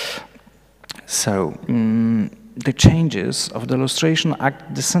 So, the changes of the Illustration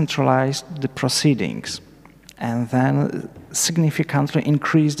Act decentralized the proceedings and then significantly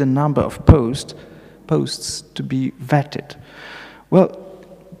increased the number of posts to be vetted. Well,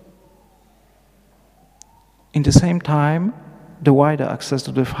 in the same time, the wider access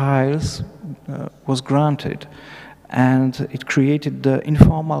to the files was granted, and it created the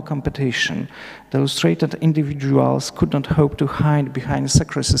informal competition. The illustrated individuals could not hope to hide behind a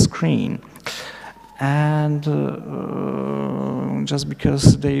secrecy screen. And just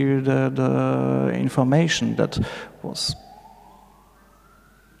because the information that was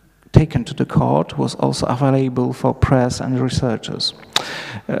taken to the court was also available for press and researchers.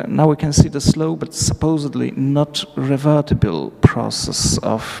 Now we can see the slow but supposedly not revertible progress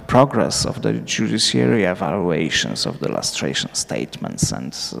of the judiciary evaluations of the illustration statements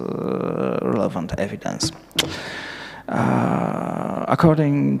and relevant evidence.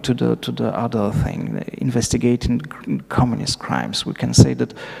 According to the other thing, investigating communist crimes, we can say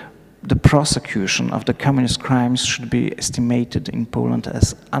that the prosecution of the communist crimes should be estimated in Poland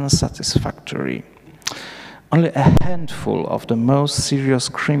as unsatisfactory. Only a handful of the most serious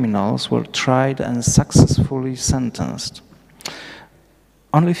criminals were tried and successfully sentenced.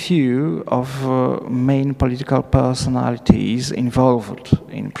 Only few of main political personalities involved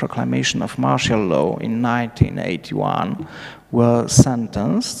in proclamation of martial law in 1981 were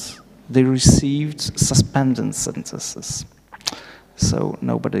sentenced. They received suspended sentences. So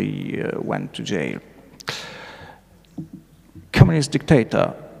nobody went to jail. Communist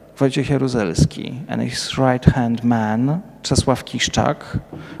dictator Wojciech Jaruzelski and his right-hand man Czesław Kiszczak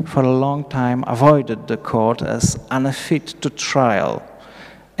for a long time avoided the court as unfit to trial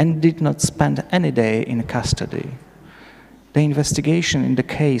and did not spend any day in custody. The investigation in the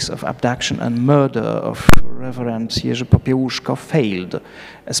case of abduction and murder of Reverend Jerzy Popiełuszko failed,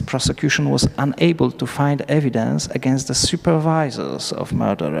 as prosecution was unable to find evidence against the supervisors of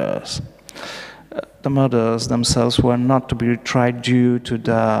murderers. The murderers themselves were not to be retried due to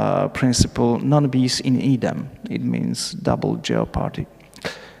the principle non bis in idem. It means double jeopardy.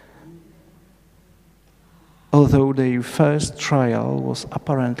 Although their first trial was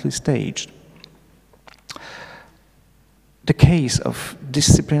apparently staged. The case of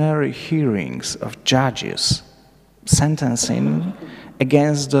disciplinary hearings of judges sentencing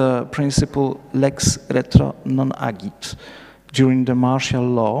against the principle lex retro non agit during the martial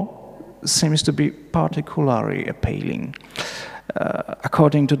law seems to be particularly appealing.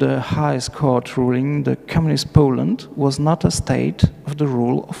 According to the highest court ruling, the communist Poland was not a state of the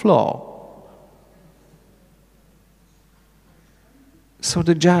rule of law. So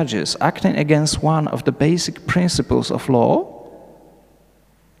the judges acting against one of the basic principles of law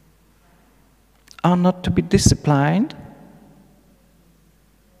are not to be disciplined,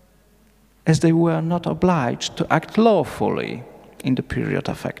 as they were not obliged to act lawfully in the period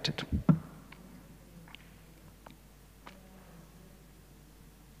affected.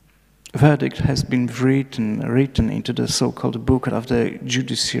 Verdict has been written into the so-called book of the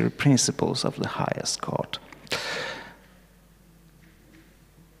judiciary principles of the highest court.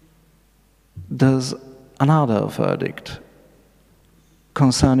 There's another verdict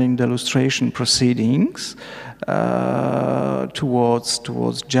concerning the illustration proceedings towards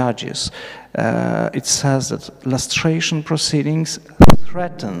judges. It says that illustration proceedings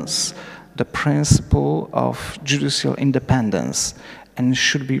threatens the principle of judicial independence and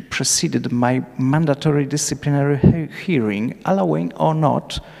should be preceded by mandatory disciplinary hearing, allowing or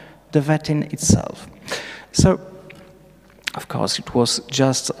not the vetting itself. So, of course, it was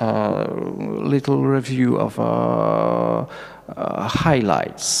just a little review of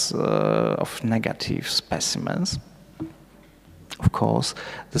highlights of negative specimens. Of course,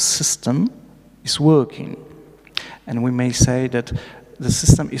 the system is working, and we may say that the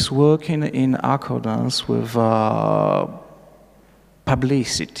system is working in accordance with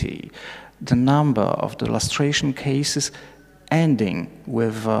publicity. The number of the illustration cases ending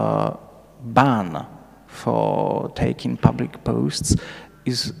with ban for taking public posts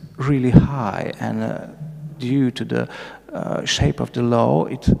is really high, and due to the shape of the law,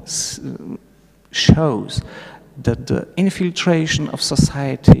 it shows that the infiltration of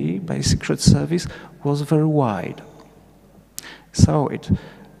society by secret service was very wide. So it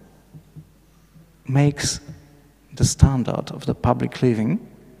makes the standard of the public living,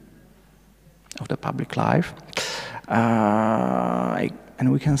 of the public life.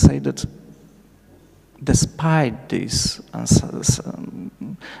 And we can say that despite these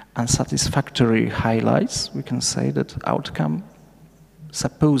unsatisfactory highlights, we can say that outcome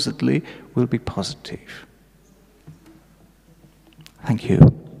supposedly will be positive. Thank you.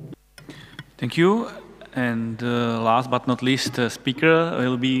 Thank you. And last but not least, speaker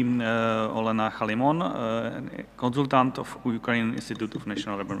will be Olena Chalimon, consultant of Ukrainian Institute of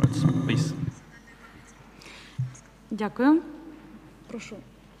National Remembrance. Please. Дякую. Прошу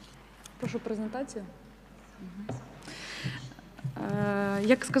презентацію.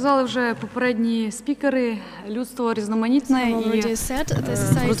 Як сказали вже попередні спікери, людство різноманітне і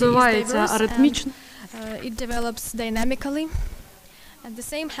розвивається аритмічно. It develops dynamically. And the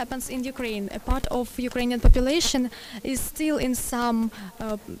same happens in Ukraine. A part of Ukrainian population is still in some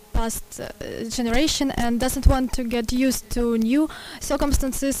past generation and doesn't want to get used to new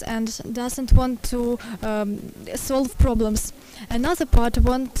circumstances and doesn't want to solve problems. Another part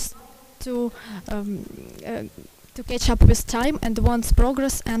wants to catch up with time and wants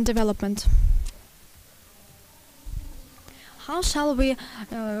progress and development. How shall we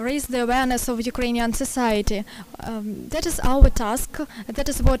raise the awareness of Ukrainian society? That is our task. That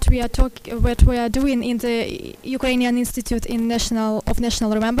is what we are doing in the Ukrainian Institute of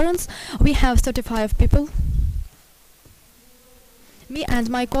National Remembrance. We have 35 people. Me and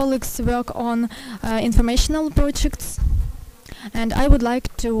my colleagues work on informational projects, and I would like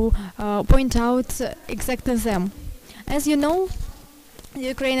to point out exactly them. As you know, the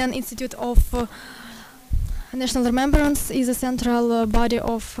Ukrainian Institute of National Remembrance is a central body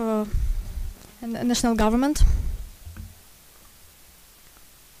of national government.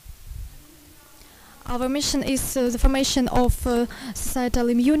 Our mission is the formation of societal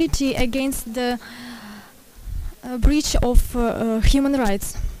immunity against the breach of human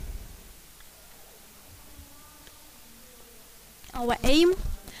rights. Our aim,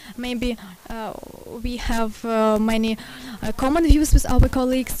 maybe we have many common views with our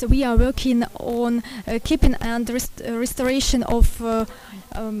colleagues. We are working on keeping and restoration of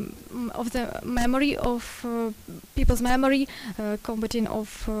the memory of people's memory, combating of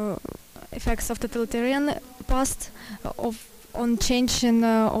effects of totalitarian past, on changing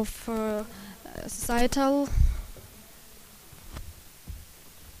of societal,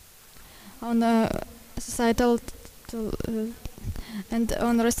 on societal and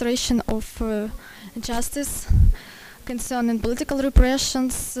on restoration of justice concerning political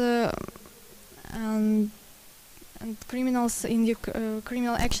repressions and criminal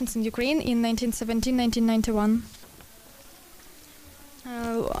actions in Ukraine in 1917-1991.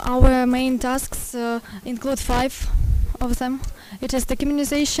 Our main tasks include 5 of them. It is the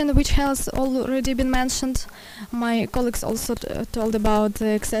communization, which has already been mentioned. My colleagues also told about the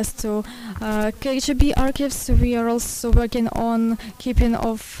access to KGB archives. We are also working on keeping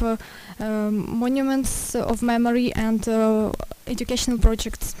of monuments of memory and educational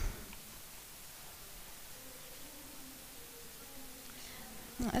projects.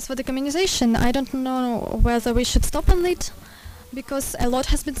 As for the communization, I don't know whether we should stop on it, because a lot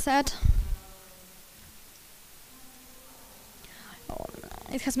has been said.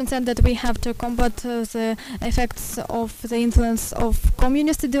 It has been said that we have to combat the effects of the influence of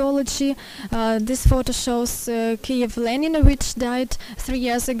communist ideology. This photo shows Kyiv Lenin, which died 3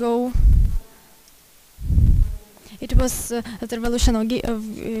 years ago. It was the revolution of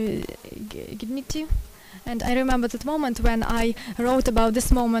dignity. And I remember that moment when I wrote about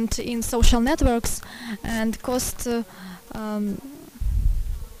this moment in social networks and caused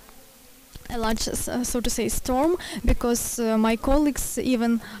a large, so to say, storm, because my colleagues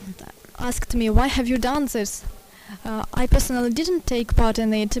even asked me, why have you done this? I personally didn't take part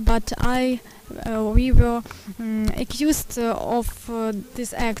in it, but we were accused of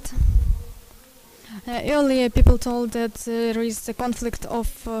this act. Earlier people told that there is a conflict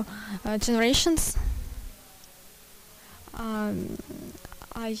of generations.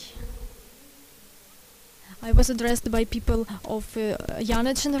 I was addressed by people of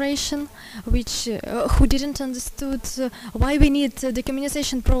younger generation, who didn't understood why we need the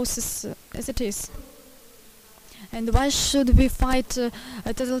communization process as it is, and why should we fight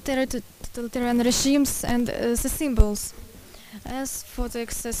totalitarian regimes and the symbols. As for the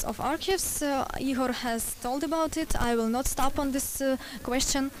access of archives, Igor has told about it. I will not stop on this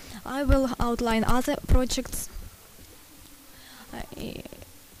question. I will outline other projects.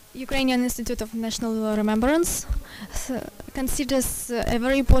 Ukrainian Institute of National Remembrance considers a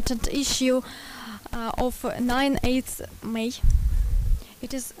very important issue of 9/8 May.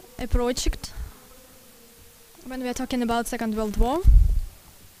 It is a project when we are talking about Second World War,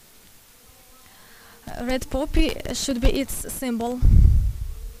 red poppy should be its symbol.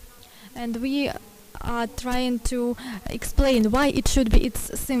 And we are trying to explain why it should be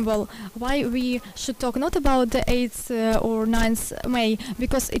its symbol, why we should talk not about the 8th or 9th May,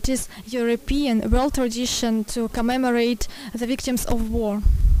 because it is European world tradition to commemorate the victims of war.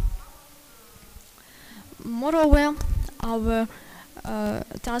 Moreover, our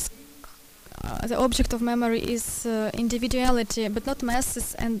task, the object of memory is individuality, but not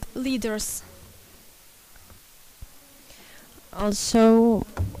masses and leaders. Also,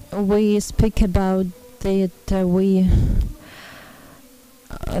 we speak about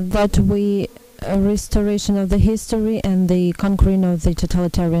restoration of the history and the conquering of the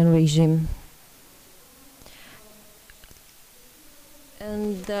totalitarian regime.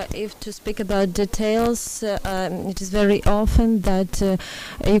 And if to speak about details, it is very often that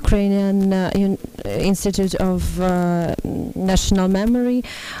Ukrainian Institute of National Memory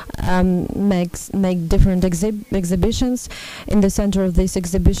make different exhibitions. In the center of this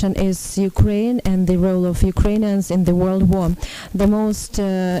exhibition is Ukraine and the role of Ukrainians in the World War. The most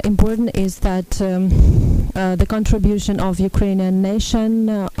important is that the contribution of Ukrainian nation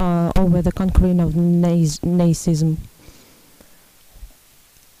over the conquering of Nazism.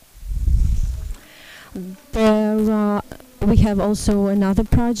 We have also another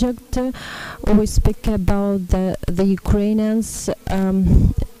project. We speak about the Ukrainians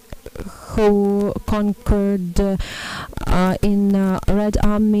who conquered in Red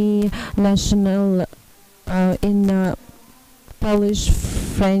Army, National, in Polish,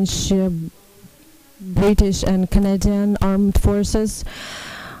 French, British and Canadian armed forces.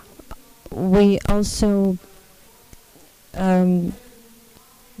 We also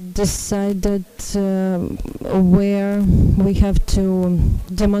decided where we have to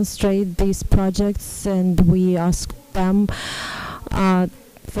demonstrate these projects, and we asked them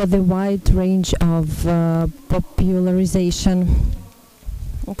for the wide range of popularization.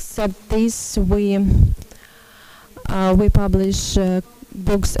 Except this, we publish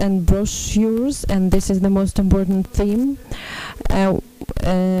books and brochures, and this is the most important theme.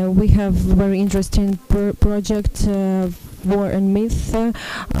 We have very interesting project, War and Myth,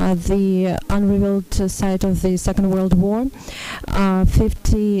 the unrevealed side of the Second World War.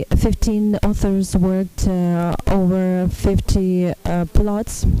 15 authors worked over 50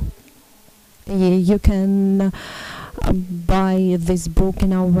 plots. You can buy this book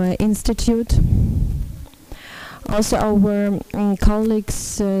in our institute. Also, our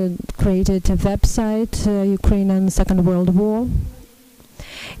colleagues created a website, Ukrainian Second World War.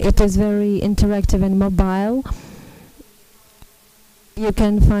 It is very interactive and mobile. You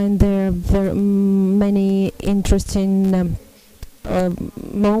can find there many interesting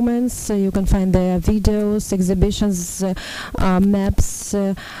moments. You can find there videos, exhibitions, maps,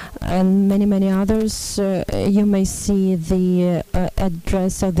 and many others. You may see the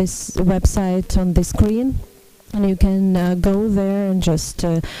address of this website on the screen, and you can go there and just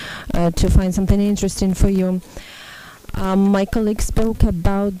to find something interesting for you. My colleague spoke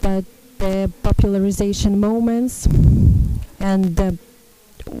about the popularization moments, and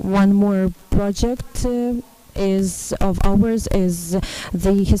one more project of ours is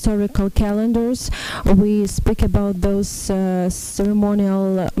the historical calendars. We speak about those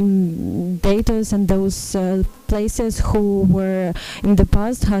ceremonial datas and those places who were in the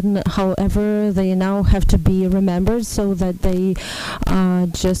past, however they now have to be remembered, so that they are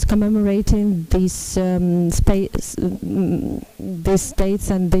just commemorating these dates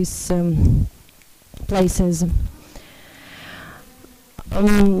and these places.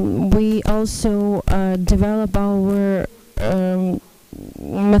 We also develop our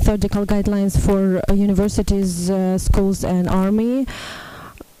methodical guidelines for universities, schools and army.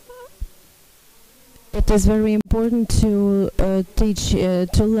 It is very important to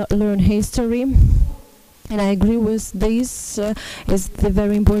learn history, and I agree with this. Is the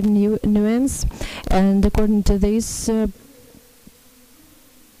very important nuance, and according to this,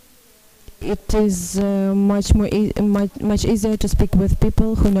 it is much easier to speak with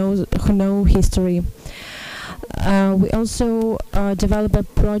people who know history. We also develop a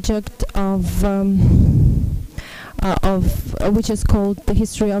project of which is called the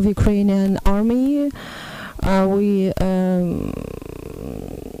History of Ukrainian Army. We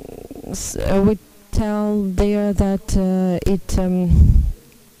tell there that it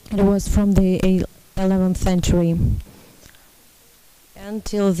was from the 11th century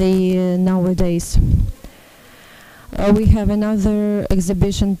until the nowadays. We have another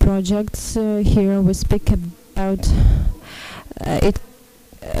exhibition project. Here we speak about it.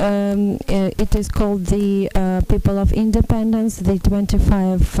 it is called the People of Independence, the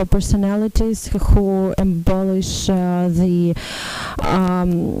 25 personalities who abolish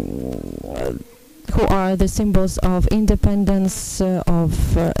who are the symbols of independence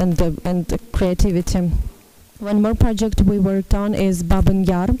and creativity. One more project we worked on is Babyn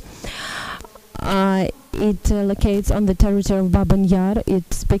Yar. It locates on the territory of Babyn Yar.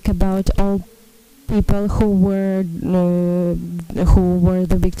 It speaks about all people who were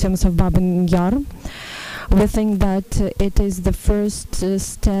the victims of Babyn Yar. We think that it is the first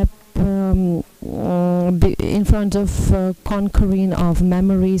step in front of conquering of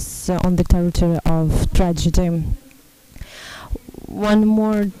memories on the territory of tragedy. One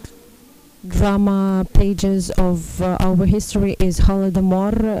more drama pages of our history is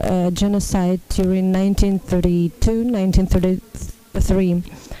Holodomor, genocide during 1932-1933.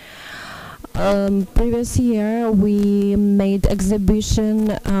 Previous year we made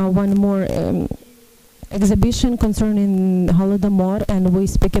exhibition, one more exhibition concerning Holodomor, and we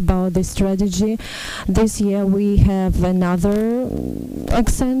speak about the strategy. This year we have another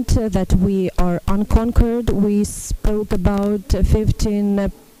accent that we are unconquered. We spoke about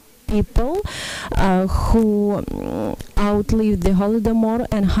 15 people who outlived the Holodomor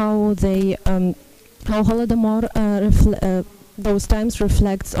and how they how Holodomor those times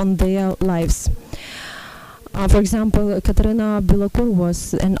reflects on their lives. For example, Katerina Bilokur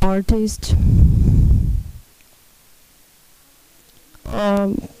was an artist.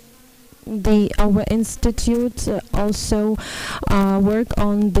 Our institute also work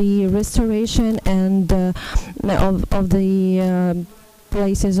on the restoration and of the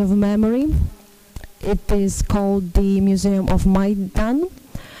places of memory. It is called the Museum of Maidan,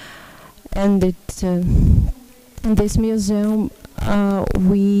 and in this museum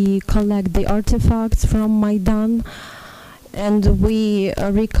we collect the artifacts from Maidan, and we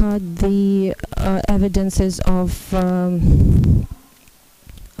record the evidences of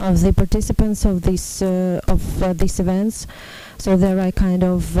the participants of these events. So there are kind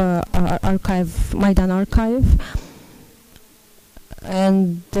of archive, Maidan archive,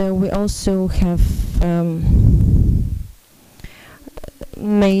 and we also have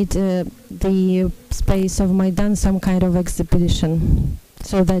made the space of Maidan some kind of exhibition,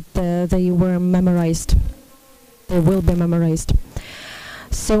 so that they were memorized. They will be memorized.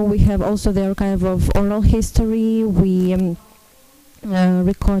 So we have also the archive of oral history. We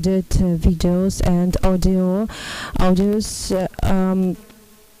recorded videos and audios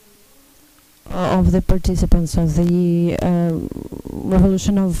of the participants of the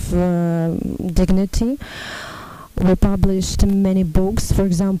Revolution of Dignity. We published many books, for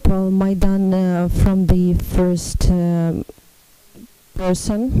example, Maidan from the first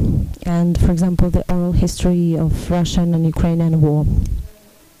person, and for example the oral history of Russian and Ukrainian war.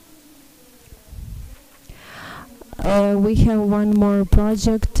 We have one more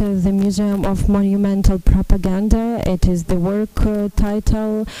project, the Museum of Monumental Propaganda. It is the work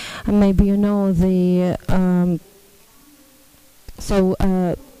title. Maybe you know the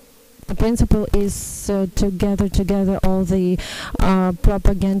the principle is to gather together all the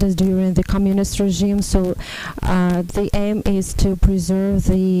propagandas during the communist regime. So the aim is to preserve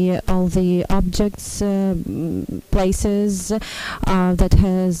all the objects, places that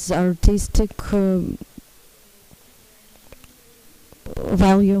has artistic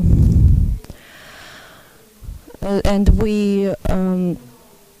value, and we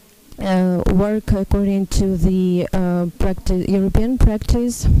work according to the European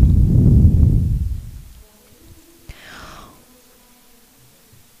practice.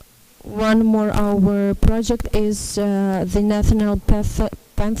 One more our project is the National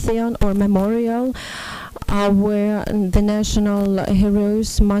Pantheon or Memorial, where the national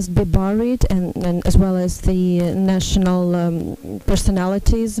heroes must be buried, and as well as the national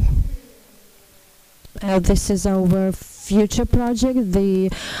personalities. This is our future project. The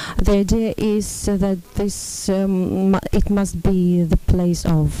idea is that this it must be the place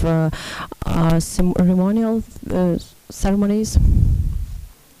of ceremonial ceremonies,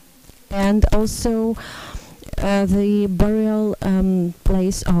 and also the burial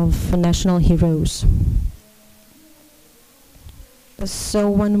place of national heroes. So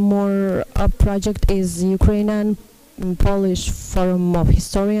one more project is Ukrainian Polish Forum of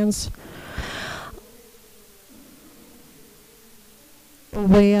Historians,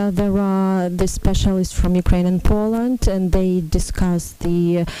 where there are the specialists from Ukraine and Poland, and they discuss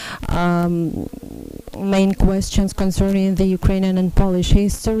the main questions concerning the Ukrainian and Polish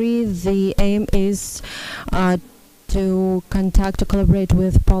history. The aim is to collaborate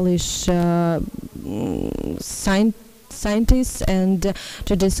with Polish scientists and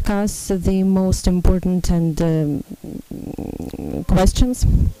to discuss the most important and questions.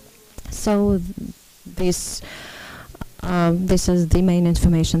 So this is the main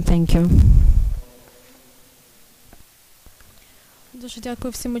information. Thank you. Дуже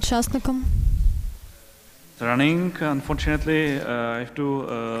дякую всім учасникам. Running, unfortunately, I have to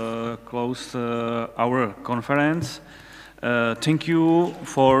close our conference. Thank you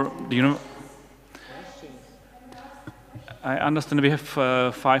for the I understand we have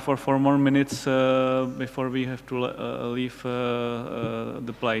 5 or 4 more minutes before we have to leave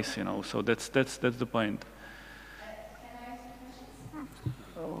the place, so that's the point.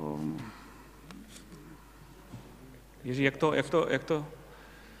 Jiří, jak to?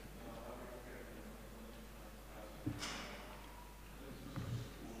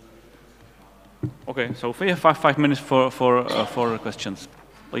 Okay, so we have 5 minutes for questions,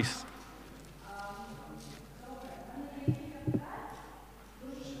 please.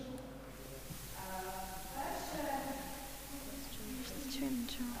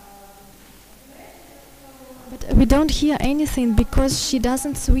 But we don't hear anything because she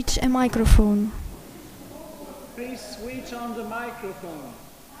doesn't switch a microphone. Please switch on the microphone.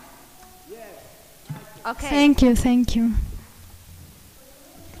 Yes. Okay. Thank you.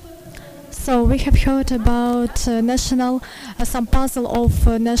 So we have heard about some puzzle of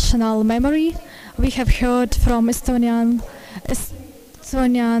national memory. We have heard from Estonian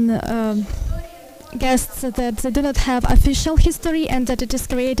guests that they do not have official history and that it is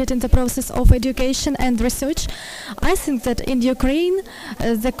created in the process of education and research. I think that in Ukraine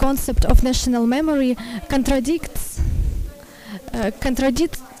the concept of national memory contradicts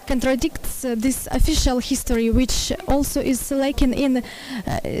this official history, which also is lacking in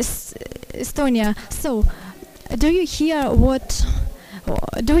Estonia. So, do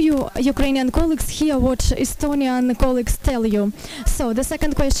you Ukrainian colleagues hear what Estonian colleagues tell you? So the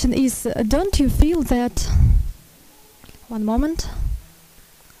second question is, don't you feel that... One moment.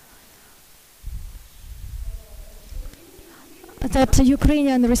 That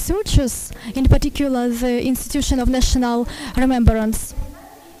Ukrainian researchers, in particular the Institution of National Remembrance,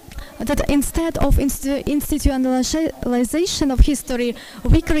 that instead of institutionalization of history,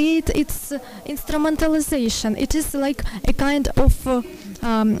 we create its instrumentalization. It is like a kind of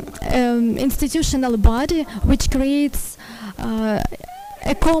institutional body which creates a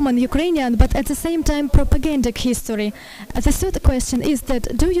common Ukrainian, but at the same time propagandic history. The third question is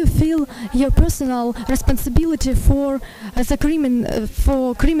that, do you feel your personal responsibility for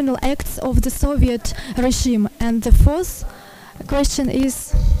for criminal acts of the Soviet regime? And the fourth question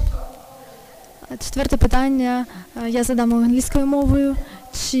is... Четверте питання я задам англійською мовою.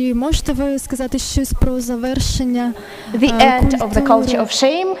 Чи можете ви сказати щось про завершення The end of the culture of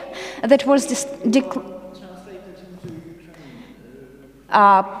shame that was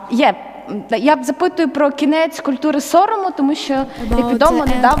я б запитую про кінець культури сорому, тому що, як відомо,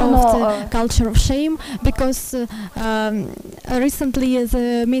 недавно... culture of shame, because recently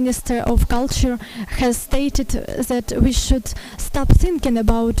the Minister of Culture has stated that we should stop thinking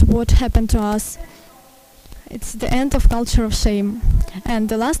about what happened to us. It's the end of culture of shame. And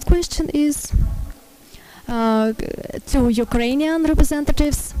the last question is to Ukrainian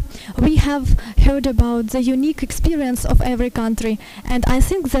representatives. We have heard about the unique experience of every country, and I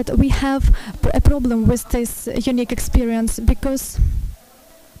think that we have a problem with this unique experience because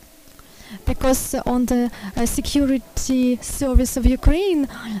on the security service of Ukraine,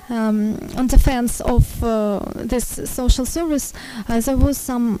 on the fence of this social service, there was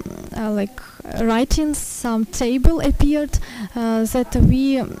some writings, some table appeared that we...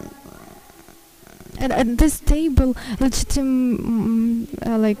 And this table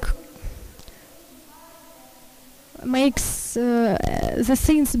makes the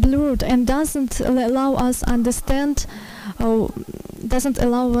things blurred and doesn't allow us understand, doesn't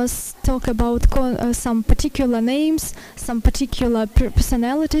allow us talk about some particular names, some particular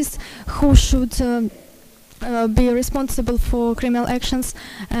personalities who should be responsible for criminal actions,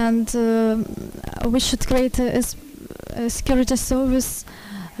 and we should create a security service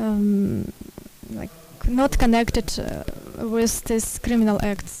not connected with these criminal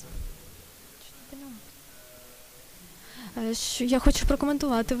acts. Я хочу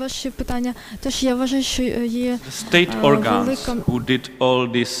прокоментувати ваші питання. Тож я вважаю, що є state organs who did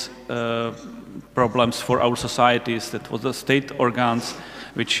all these problems for our societies. That was the state organs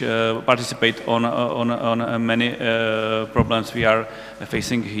which participate on many problems we are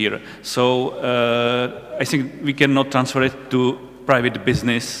facing here. So I think we cannot transfer it to private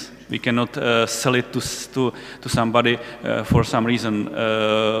business. We cannot sell it to somebody for some reason.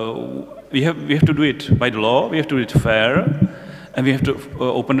 We have to do it by the law. We have to do it fair, and we have to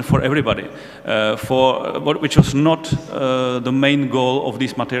open it for everybody. Which was not the main goal of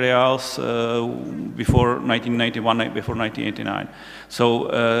these materials before 1991, before 1989. So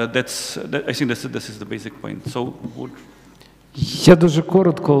I think this is the basic point. So. Я дуже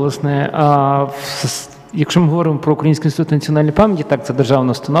коротко, власне, якщо ми говоримо про Український інститут національної пам'яті, так, це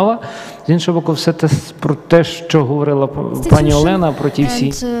державна установа. З іншого боку, все те про те, що говорила пані Олена, про ті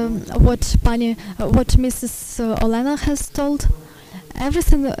всі. What Mrs. Olena has told,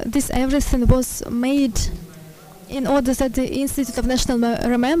 everything was made in order that the Institute of National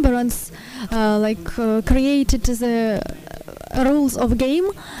Remembrance created the rules of game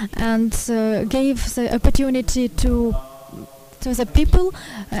and gave the opportunity to the people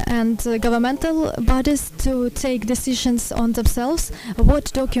and governmental bodies to take decisions on themselves,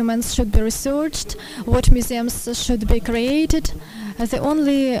 what documents should be researched, what museums should be created. The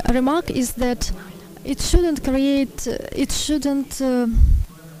only remark is that it shouldn't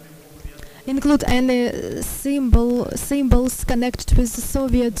include any symbols connected with the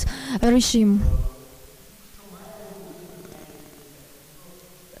Soviet regime.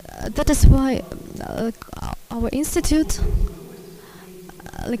 That is why our institute,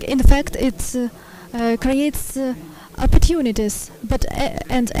 in fact, it creates opportunities,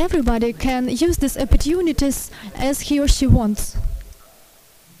 and everybody can use these opportunities as he or she wants.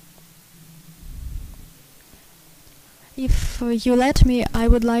 If you let me, I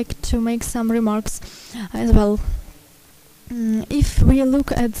would like to make some remarks as well. If we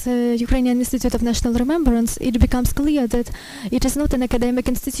look at the Ukrainian Institute of National Remembrance, it becomes clear that it is not an academic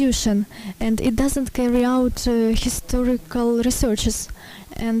institution, and it doesn't carry out historical researches,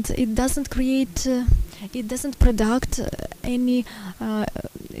 and it doesn't create, it doesn't product any,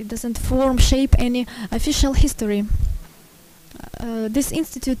 it doesn't shape any official history. This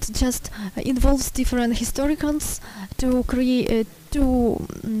institute just involves different historians to create,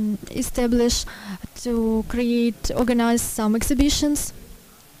 organize some exhibitions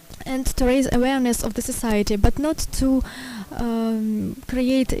and to raise awareness of the society, but not to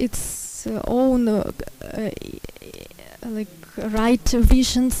create its own right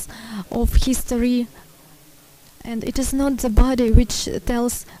visions of history. And it is not the body which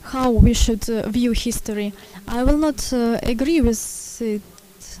tells how we should view history. I will not agree with it.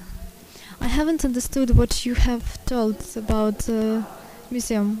 I haven't understood what you have told about the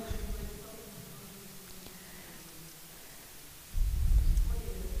museum.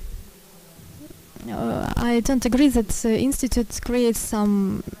 I don't agree that the institute creates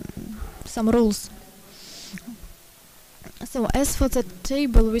some rules. So as for the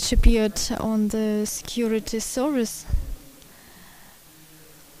table which appeared on the security service,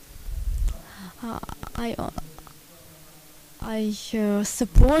 I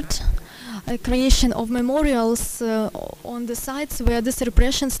support a creation of memorials on the sites where these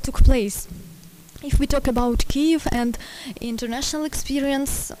repressions took place. If we talk about Kyiv and international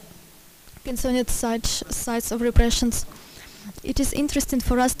experience concerning such sites of repressions, it is interesting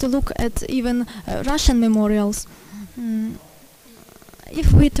for us to look at even Russian memorials.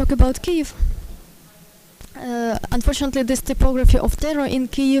 If we talk about Kyiv, unfortunately this typography of terror in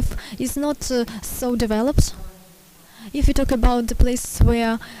Kyiv is not so developed. If we talk about the places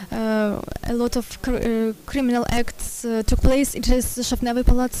where a lot of criminal acts took place, it is Shevchenko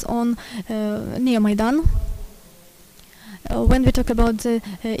Palace near Maidan. When we talk about the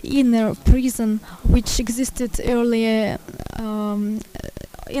inner prison which existed earlier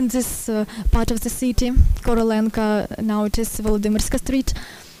in this part of the city, Korolenka, now it is Volodymyrska Street.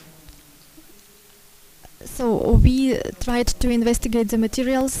 So we tried to investigate the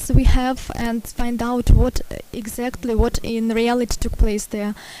materials we have and find out what in reality took place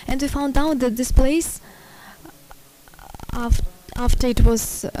there. And we found out that this place, after it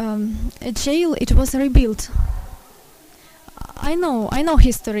was a jail, it was rebuilt. I know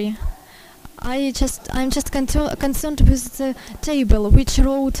history. I'm just concerned with the table which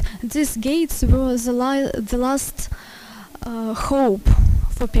wrote these gates were the last hope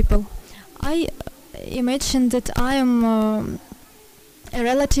for people. I imagine that I am a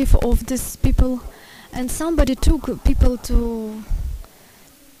relative of these people, and somebody took people to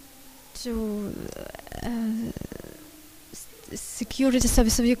security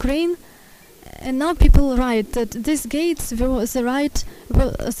service of Ukraine. And now people write that these gates were the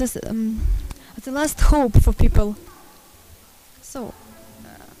last hope for people.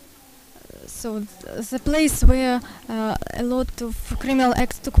 So the place where a lot of criminal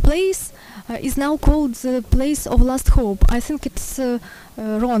acts took place is now called the place of last hope. I think it's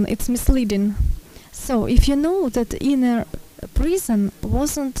wrong, it's misleading. So if you know that inner prison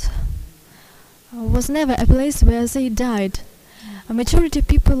was never a place where they died, a majority of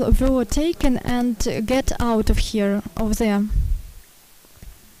people were taken and get out of here, of there.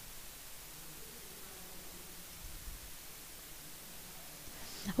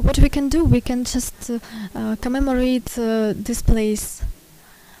 What we can do, we can just commemorate this place.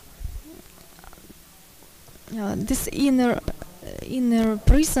 This inner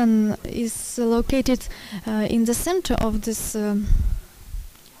prison is located in the center of this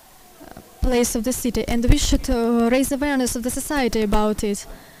place of the city, and we should raise awareness of the society about it.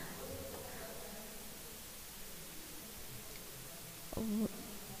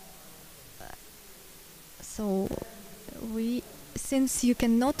 So since you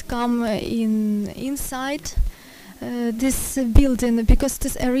cannot come inside this building because it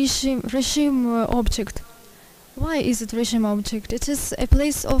is a regime object. Why is it regime object? It is a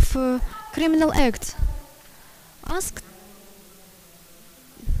place of criminal act. Ask.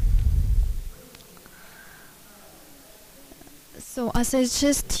 So I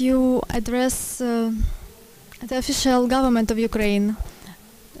suggest you address the official government of Ukraine.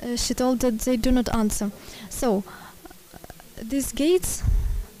 She told that they do not answer. So these gates,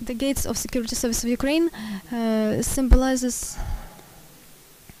 the gates of Security Service of Ukraine, symbolizes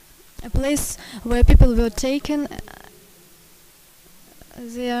a place where people were taken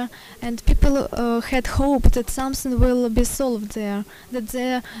there, and people had hope that something will be solved there, that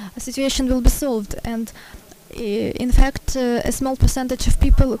their situation will be solved, and in fact a small percentage of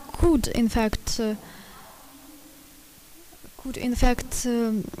people could in fact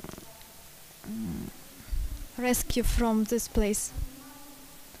rescue from this place.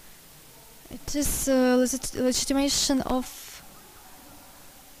 It is legitimation of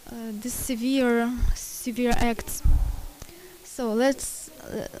these severe acts. So let's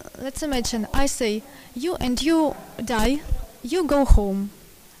imagine I say you die, you go home.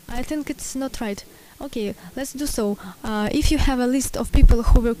 I think it's not right. Okay, let's do so. If you have a list of people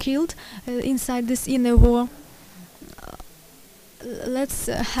who were killed inside this inner war, let's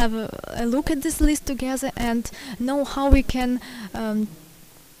have a look at this list together and know how we can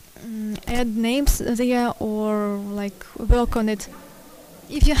add names there or like work on it.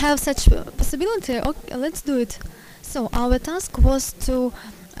 If you have such possibility, okay, let's do it. So our task was to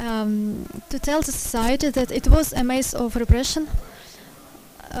tell the society that it was a maze of repression.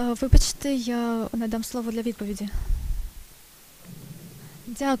 Вибачте, я надам слово для відповіді.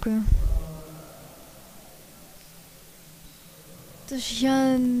 Дякую. Тож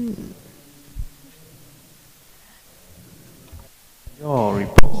я... Your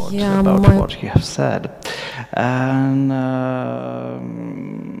report about what you have said, and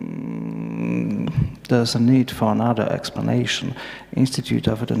there's a need for another explanation. Institute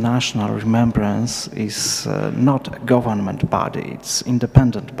of the National Remembrance is not a government body; it's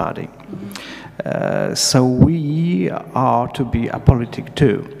independent body. So we are to be apolitic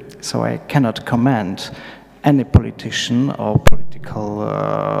too. So I cannot comment any politician or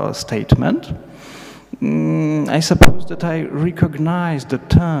political statement. I suppose that I recognize the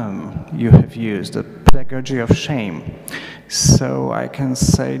term you have used, the pedagogy of shame. So I can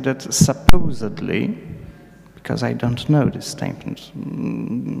say that supposedly, because I don't know this statement,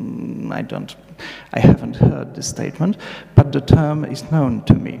 I haven't heard this statement, but the term is known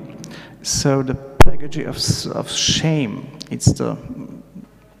to me. So the pedagogy of shame, it's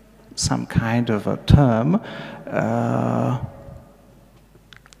some kind of a term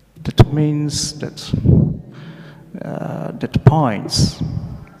that means that points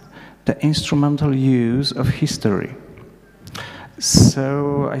the instrumental use of history.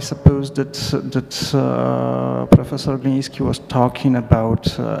 So I suppose that Professor Gliński was talking about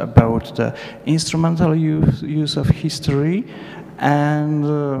the instrumental use of history, and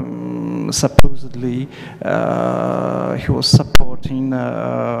supposedly he was supporting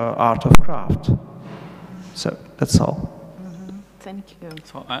art of craft. So that's all. Thank you.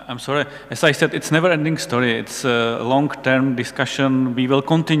 So I'm sorry. As I said, it's never-ending story. It's a long-term discussion. We will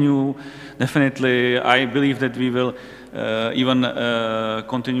continue, definitely. I believe that we will even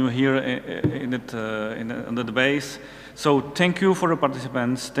continue here on the debate. So thank you for the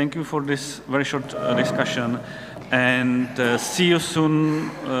participants. Thank you for this very short discussion. And see you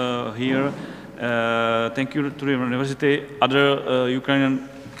soon here. Thank you to the university, other Ukrainian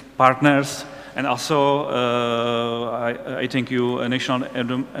partners. And also, I thank you, National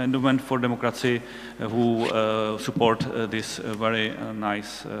Endowment for Democracy, who support this very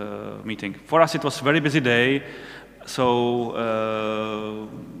nice meeting. For us, it was a very busy day, so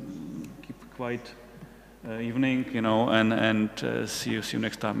keep quiet evening, you know, and see you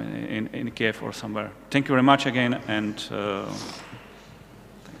next time in Kyiv or somewhere. Thank you very much again, and